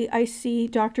 Truthfully, I see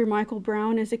Dr. Michael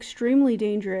Brown as extremely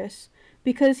dangerous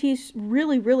because he's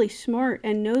really, really smart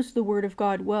and knows the Word of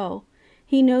God well.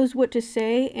 He knows what to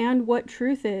say and what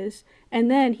truth is, and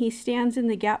then he stands in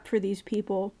the gap for these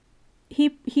people.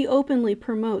 He openly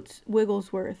promotes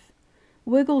Wigglesworth.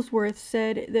 Wigglesworth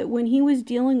said that when he was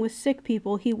dealing with sick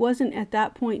people, he wasn't at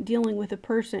that point dealing with a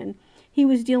person. He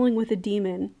was dealing with a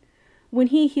demon. When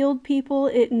he healed people,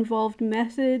 it involved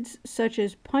methods such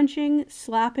as punching,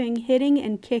 slapping, hitting,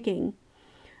 and kicking.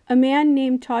 A man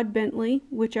named Todd Bentley,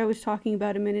 which I was talking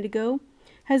about a minute ago,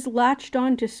 has latched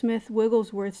on to Smith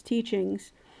Wigglesworth's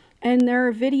teachings, and there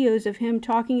are videos of him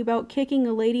talking about kicking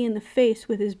a lady in the face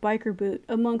with his biker boot,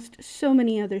 amongst so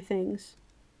many other things.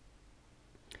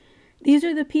 These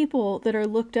are the people that are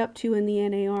looked up to in the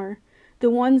NAR, the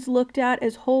ones looked at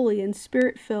as holy and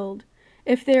spirit-filled.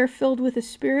 If they are filled with a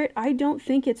spirit, I don't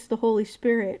think it's the Holy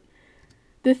Spirit.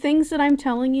 The things that I'm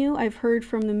telling you, I've heard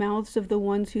from the mouths of the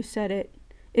ones who said it.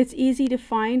 It's easy to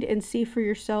find and see for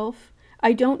yourself.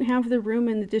 I don't have the room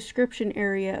in the description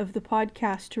area of the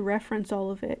podcast to reference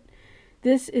all of it.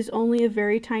 This is only a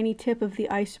very tiny tip of the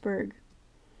iceberg.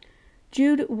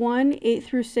 Jude 1,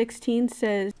 8-16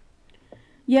 says,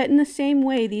 "Yet in the same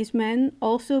way these men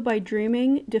also by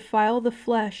dreaming defile the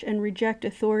flesh and reject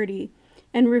authority,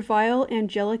 and revile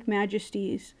angelic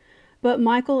majesties. But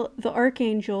Michael the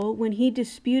archangel, when he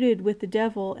disputed with the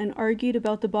devil and argued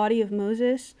about the body of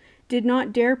Moses, did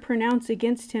not dare pronounce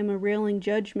against him a railing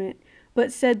judgment,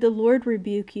 but said, The Lord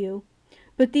rebuke you.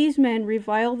 But these men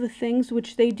revile the things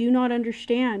which they do not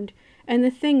understand, and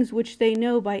the things which they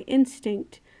know by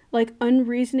instinct. Like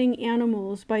unreasoning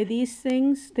animals, by these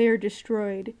things they are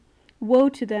destroyed. Woe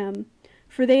to them!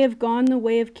 For they have gone the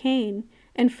way of Cain,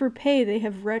 and for pay they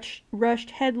have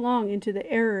rushed headlong into the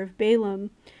error of Balaam,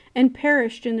 and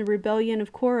perished in the rebellion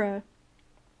of Korah.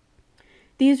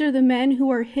 These are the men who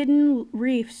are hidden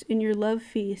reefs in your love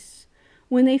feasts,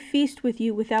 when they feast with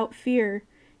you without fear,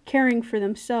 caring for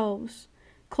themselves,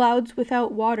 clouds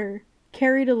without water,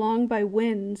 carried along by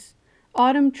winds,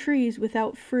 autumn trees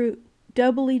without fruit,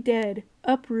 doubly dead,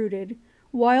 uprooted,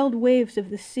 wild waves of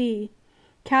the sea,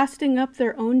 casting up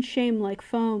their own shame like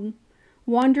foam,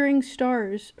 wandering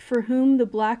stars, for whom the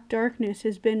black darkness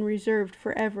has been reserved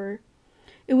forever.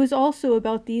 It was also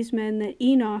about these men that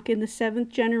Enoch in the 7th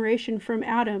generation from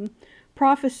Adam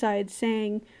prophesied,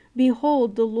 saying,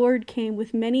 Behold, the Lord came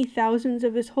with many thousands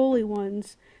of his holy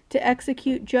ones, to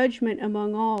execute judgment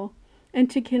among all, and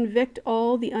to convict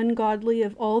all the ungodly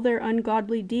of all their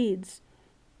ungodly deeds,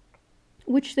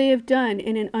 which they have done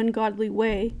in an ungodly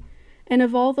way, and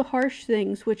of all the harsh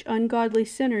things which ungodly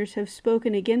sinners have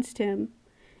spoken against him.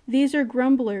 These are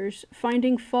grumblers,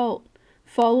 finding fault,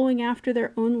 following after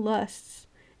their own lusts.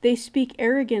 They speak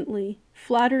arrogantly,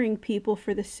 flattering people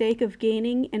for the sake of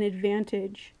gaining an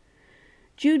advantage.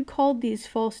 Jude called these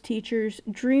false teachers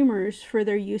dreamers for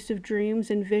their use of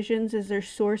dreams and visions as their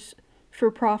source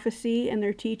for prophecy and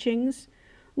their teachings.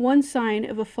 One sign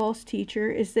of a false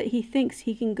teacher is that he thinks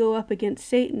he can go up against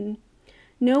Satan.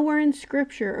 Nowhere in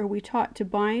Scripture are we taught to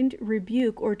bind,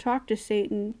 rebuke, or talk to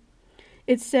Satan.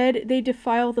 It said they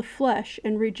defile the flesh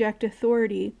and reject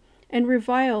authority, and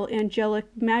revile angelic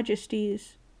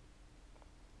majesties.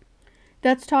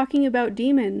 That's talking about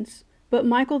demons. But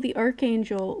Michael the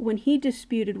archangel, when he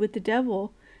disputed with the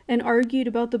devil and argued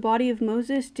about the body of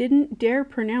Moses, didn't dare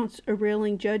pronounce a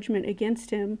railing judgment against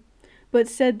him, but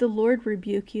said, The Lord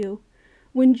rebuke you.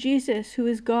 When Jesus, who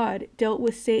is God, dealt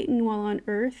with Satan while on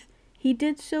earth, he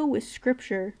did so with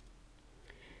Scripture.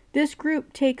 This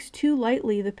group takes too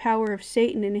lightly the power of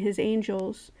Satan and his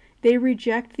angels. They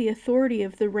reject the authority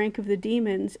of the rank of the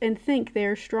demons and think they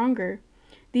are stronger.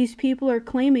 These people are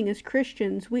claiming as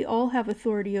Christians we all have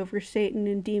authority over Satan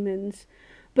and demons.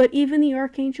 But even the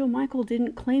Archangel Michael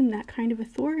didn't claim that kind of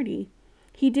authority.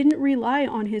 He didn't rely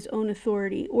on his own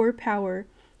authority or power.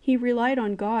 He relied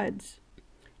on God's.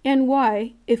 And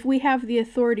why, if we have the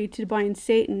authority to bind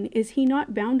Satan, is he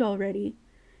not bound already?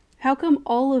 How come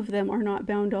all of them are not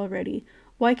bound already?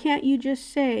 Why can't you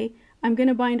just say, I'm going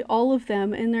to bind all of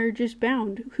them and they're just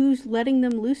bound? Who's letting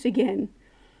them loose again?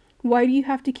 Why do you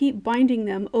have to keep binding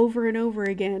them over and over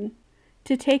again?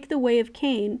 To take the way of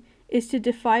Cain is to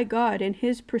defy God and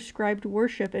his prescribed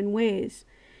worship and ways.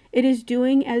 It is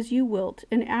doing as you wilt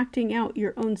and acting out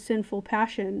your own sinful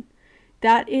passion.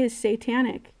 That is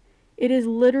satanic. It is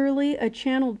literally a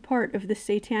channeled part of the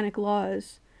satanic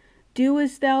laws. Do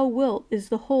as thou wilt is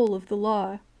the whole of the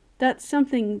law. That's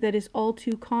something that is all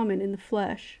too common in the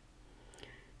flesh.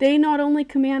 They not only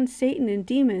command Satan and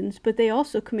demons, but they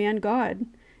also command God.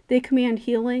 They command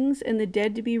healings and the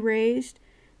dead to be raised.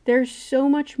 There's so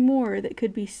much more that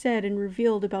could be said and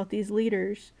revealed about these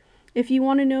leaders. If you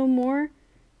want to know more,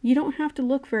 you don't have to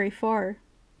look very far.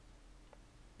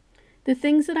 The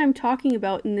things that I'm talking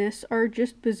about in this are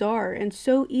just bizarre, and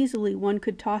so easily one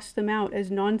could toss them out as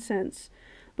nonsense.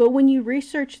 But when you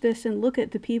research this and look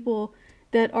at the people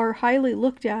that are highly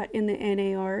looked at in the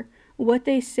NAR, what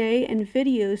they say, and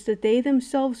videos that they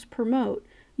themselves promote,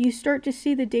 you start to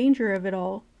see the danger of it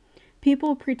all.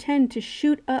 People pretend to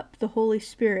shoot up the Holy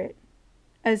Spirit,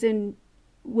 as in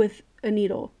with a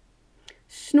needle,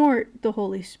 snort the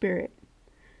Holy Spirit,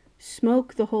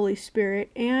 smoke the Holy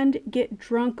Spirit, and get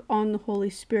drunk on the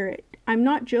Holy Spirit. I'm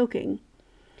not joking.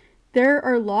 There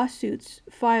are lawsuits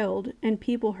filed and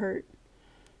people hurt.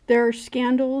 There are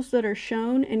scandals that are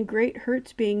shown and great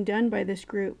hurts being done by this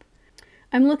group.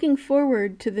 I'm looking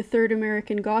forward to the Third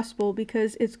American Gospel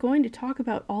because it's going to talk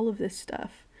about all of this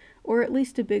stuff, or at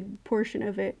least a big portion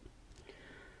of it.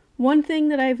 One thing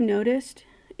that I've noticed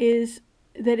is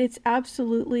that it's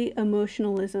absolutely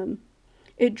emotionalism.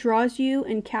 It draws you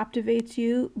and captivates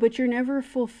you, but you're never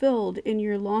fulfilled in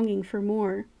your longing for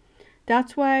more.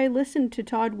 That's why I listened to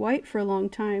Todd White for a long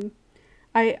time.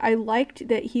 I liked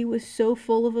that he was so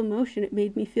full of emotion, it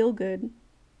made me feel good.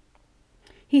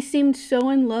 He seemed so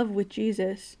in love with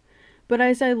Jesus, but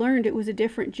as I learned, it was a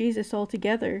different Jesus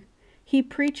altogether. He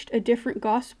preached a different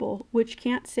gospel, which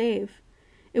can't save.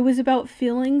 It was about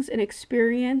feelings and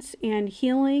experience and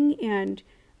healing and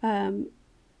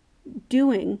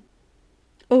doing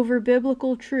over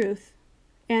biblical truth.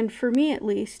 And for me, at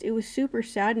least, it was super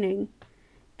saddening.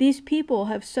 These people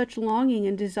have such longing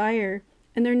and desire,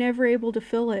 and they're never able to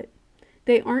fill it.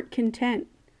 They aren't content.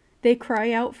 They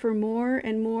cry out for more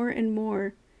and more and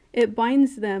more. It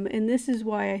binds them, and this is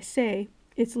why I say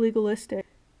it's legalistic.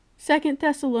 2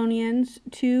 Thessalonians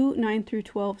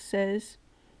 2:9-12 says,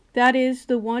 "That is,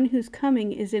 the one whose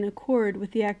coming is in accord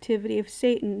with the activity of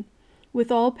Satan,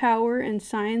 with all power and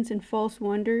signs and false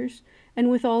wonders,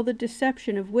 and with all the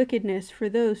deception of wickedness for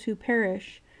those who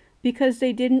perish, because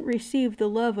they didn't receive the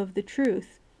love of the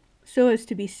truth, so as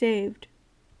to be saved.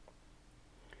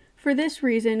 For this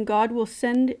reason, God will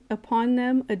send upon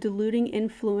them a deluding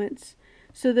influence,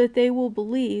 so that they will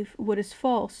believe what is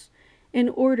false, in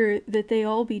order that they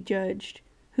all be judged,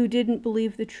 who didn't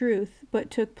believe the truth, but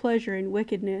took pleasure in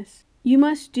wickedness. You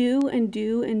must do and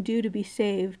do and do to be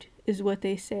saved, is what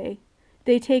they say.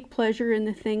 They take pleasure in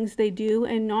the things they do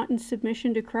and not in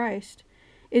submission to Christ.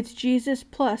 It's Jesus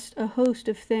plus a host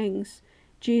of things.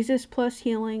 Jesus plus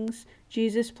healings,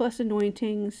 Jesus plus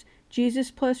anointings,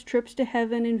 Jesus plus trips to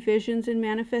heaven and visions and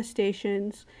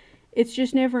manifestations. It's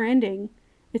just never ending.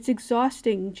 It's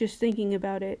exhausting just thinking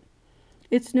about it.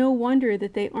 It's no wonder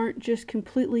that they aren't just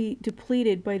completely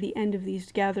depleted by the end of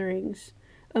these gatherings,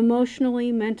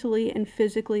 emotionally, mentally, and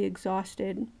physically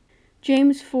exhausted.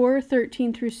 James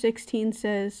 4:13-16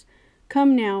 says,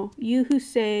 "Come now, you who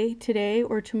say, today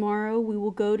or tomorrow we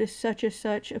will go to such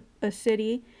a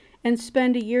city, and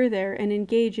spend a year there, and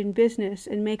engage in business,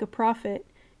 and make a profit,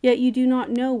 yet you do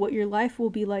not know what your life will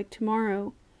be like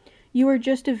tomorrow. You are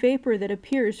just a vapor that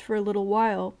appears for a little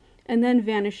while, and then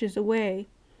vanishes away.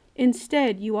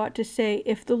 Instead, you ought to say,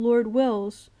 if the Lord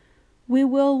wills, we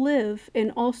will live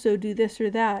and also do this or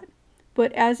that.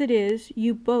 But as it is,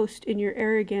 you boast in your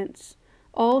arrogance.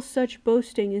 All such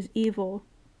boasting is evil."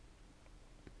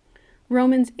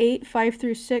 Romans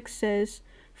 8:5-6 says,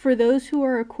 "For those who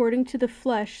are according to the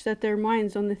flesh set their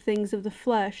minds on the things of the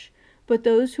flesh, but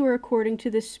those who are according to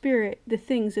the Spirit, the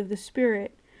things of the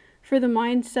Spirit. For the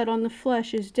mind set on the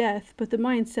flesh is death, but the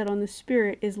mind set on the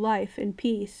Spirit is life and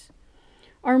peace."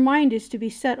 Our mind is to be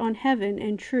set on heaven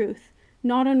and truth,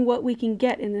 not on what we can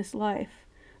get in this life.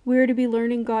 We are to be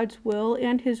learning God's will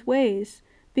and His ways,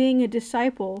 being a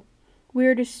disciple. We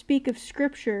are to speak of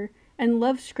Scripture and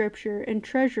love Scripture and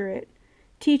treasure it,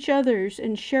 teach others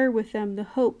and share with them the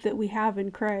hope that we have in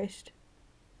Christ.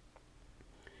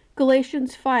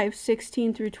 Galatians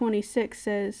 5:16-26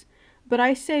 says, "But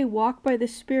I say, walk by the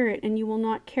Spirit, and you will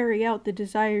not carry out the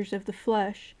desires of the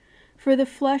flesh. For the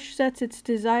flesh sets its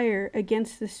desire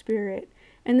against the Spirit,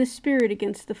 and the Spirit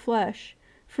against the flesh.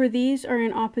 For these are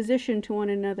in opposition to one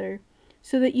another,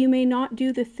 so that you may not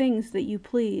do the things that you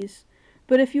please.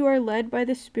 But if you are led by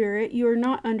the Spirit, you are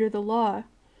not under the law.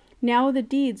 Now the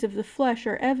deeds of the flesh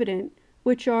are evident,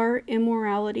 which are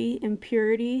immorality,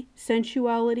 impurity,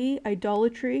 sensuality,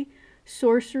 idolatry,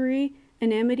 sorcery,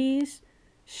 enmities,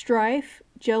 strife,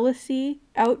 jealousy,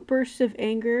 outbursts of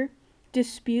anger,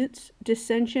 disputes,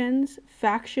 dissensions,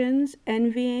 factions,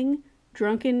 envying,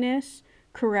 drunkenness,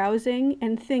 carousing,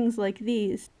 and things like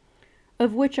these,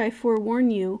 of which I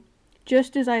forewarn you,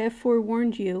 just as I have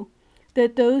forewarned you,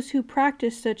 that those who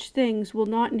practice such things will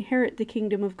not inherit the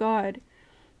kingdom of God.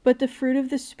 But the fruit of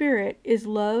the Spirit is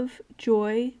love,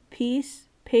 joy, peace,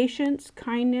 patience,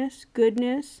 kindness,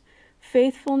 goodness,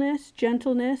 faithfulness,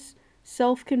 gentleness,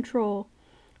 self-control.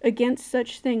 Against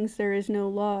such things there is no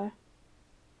law.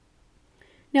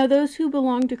 Now those who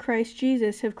belong to Christ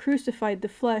Jesus have crucified the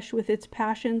flesh with its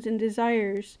passions and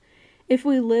desires. If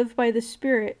we live by the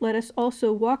Spirit, let us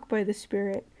also walk by the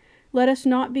Spirit. Let us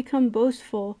not become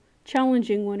boastful,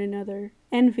 challenging one another,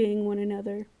 envying one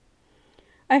another.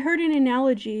 I heard an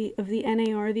analogy of the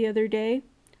NAR the other day.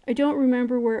 I don't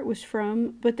remember where it was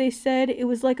from, but they said it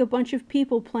was like a bunch of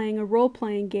people playing a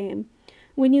role-playing game.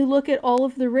 When you look at all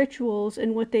of the rituals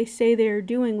and what they say they are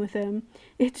doing with them,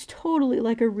 it's totally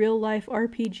like a real-life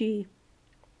RPG.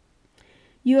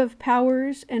 You have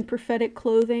powers and prophetic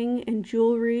clothing and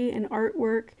jewelry and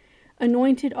artwork,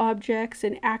 anointed objects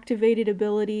and activated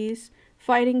abilities,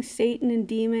 fighting Satan and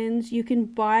demons. You can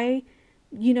buy,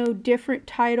 different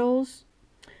titles.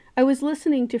 I was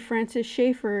listening to Francis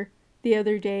Schaeffer the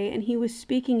other day, and he was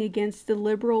speaking against the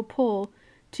liberal pull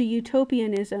to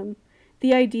utopianism.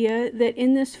 The idea that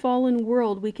in this fallen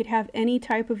world we could have any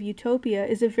type of utopia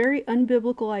is a very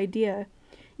unbiblical idea,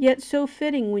 yet so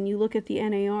fitting when you look at the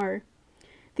NAR.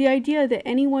 The idea that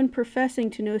anyone professing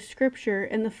to know Scripture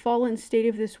and the fallen state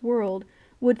of this world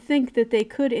would think that they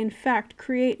could in fact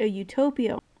create a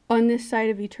utopia on this side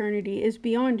of eternity is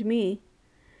beyond me.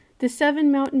 The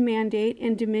Seven Mountain Mandate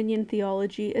and Dominion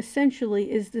theology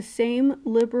essentially is the same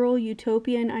liberal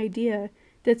utopian idea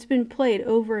that's been played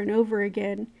over and over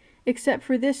again, except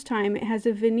for this time it has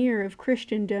a veneer of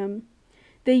Christendom.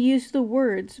 They use the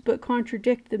words but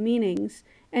contradict the meanings,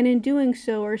 and in doing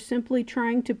so are simply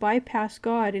trying to bypass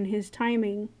God and His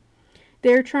timing.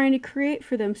 They are trying to create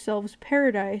for themselves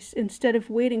paradise instead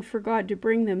of waiting for God to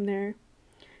bring them there.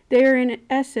 They are in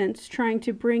essence trying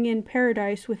to bring in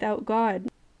paradise without God.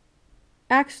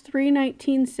 Acts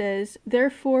 3:19 says,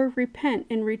 "Therefore repent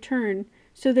and return,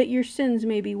 so that your sins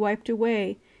may be wiped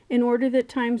away, in order that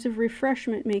times of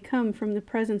refreshment may come from the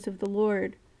presence of the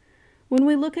Lord." When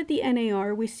we look at the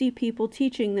NAR, we see people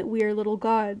teaching that we are little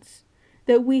gods,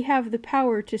 that we have the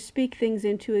power to speak things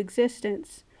into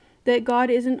existence, that God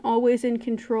isn't always in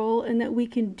control, and that we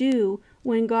can do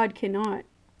when God cannot.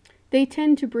 They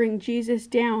tend to bring Jesus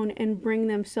down and bring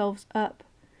themselves up.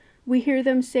 We hear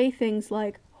them say things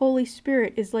like, Holy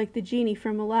Spirit is like the genie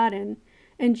from Aladdin,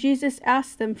 and Jesus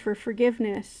asks them for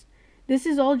forgiveness. This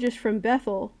is all just from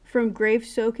Bethel, from grave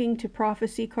soaking to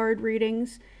prophecy card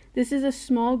readings. This is a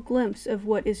small glimpse of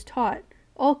what is taught,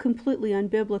 all completely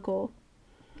unbiblical.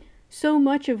 So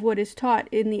much of what is taught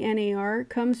in the NAR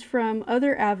comes from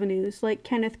other avenues like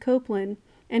Kenneth Copeland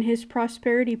and his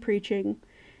prosperity preaching.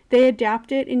 They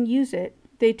adapt it and use it.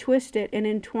 They twist it and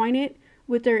entwine it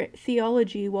with their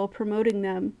theology while promoting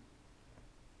them.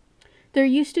 There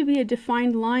used to be a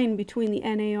defined line between the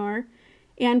NAR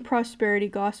and prosperity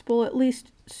gospel, at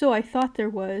least so I thought there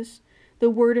was, the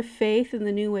word of faith in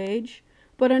the New Age,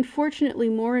 but unfortunately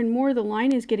more and more the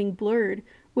line is getting blurred,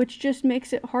 which just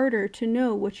makes it harder to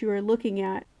know what you are looking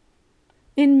at.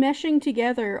 In meshing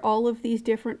together all of these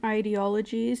different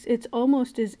ideologies, it's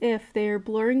almost as if they are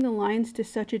blurring the lines to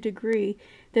such a degree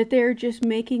that they are just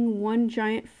making one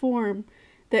giant form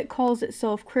that calls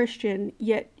itself Christian,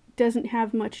 yet doesn't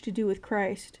have much to do with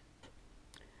Christ.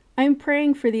 I am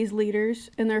praying for these leaders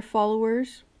and their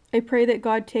followers. I pray that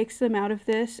God takes them out of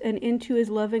this and into His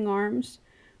loving arms.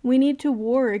 We need to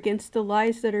war against the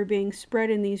lies that are being spread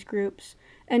in these groups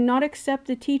and not accept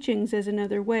the teachings as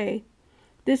another way.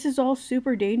 This is all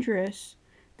super dangerous.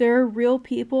 There are real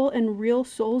people and real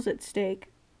souls at stake.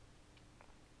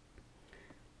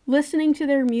 Listening to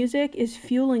their music is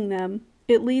fueling them.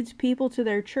 It leads people to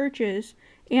their churches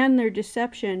and their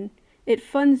deception. It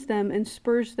funds them and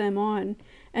spurs them on.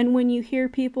 And when you hear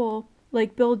people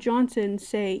like Bill Johnson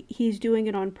say he's doing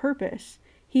it on purpose,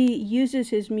 he uses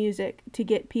his music to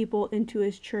get people into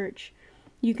his church.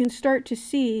 You can start to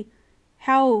see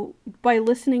how, by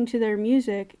listening to their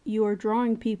music, you are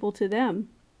drawing people to them.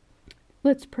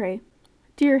 Let's pray.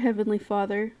 Dear Heavenly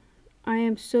Father, I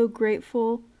am so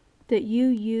grateful that you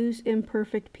use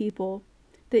imperfect people,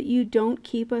 that you don't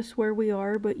keep us where we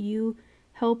are, but you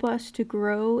help us to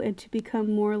grow and to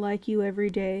become more like you every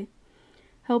day.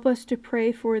 Help us to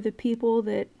pray for the people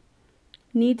that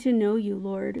need to know you,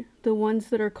 Lord, the ones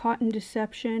that are caught in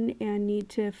deception and need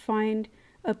to find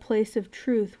a place of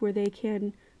truth where they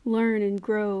can learn and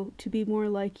grow to be more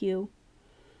like you.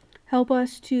 Help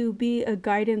us to be a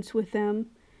guidance with them.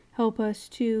 Help us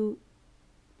to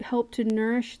help to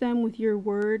nourish them with your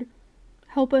word.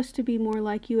 Help us to be more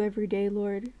like you every day,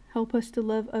 Lord. Help us to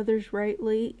love others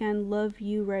rightly and love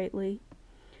you rightly.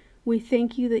 We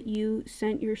thank you that you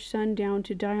sent your Son down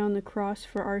to die on the cross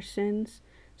for our sins,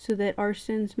 so that our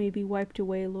sins may be wiped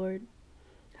away, Lord.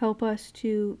 Help us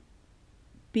to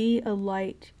be a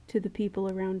light to the people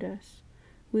around us.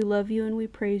 We love you and we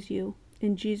praise you.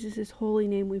 In Jesus' holy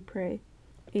name we pray.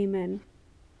 Amen.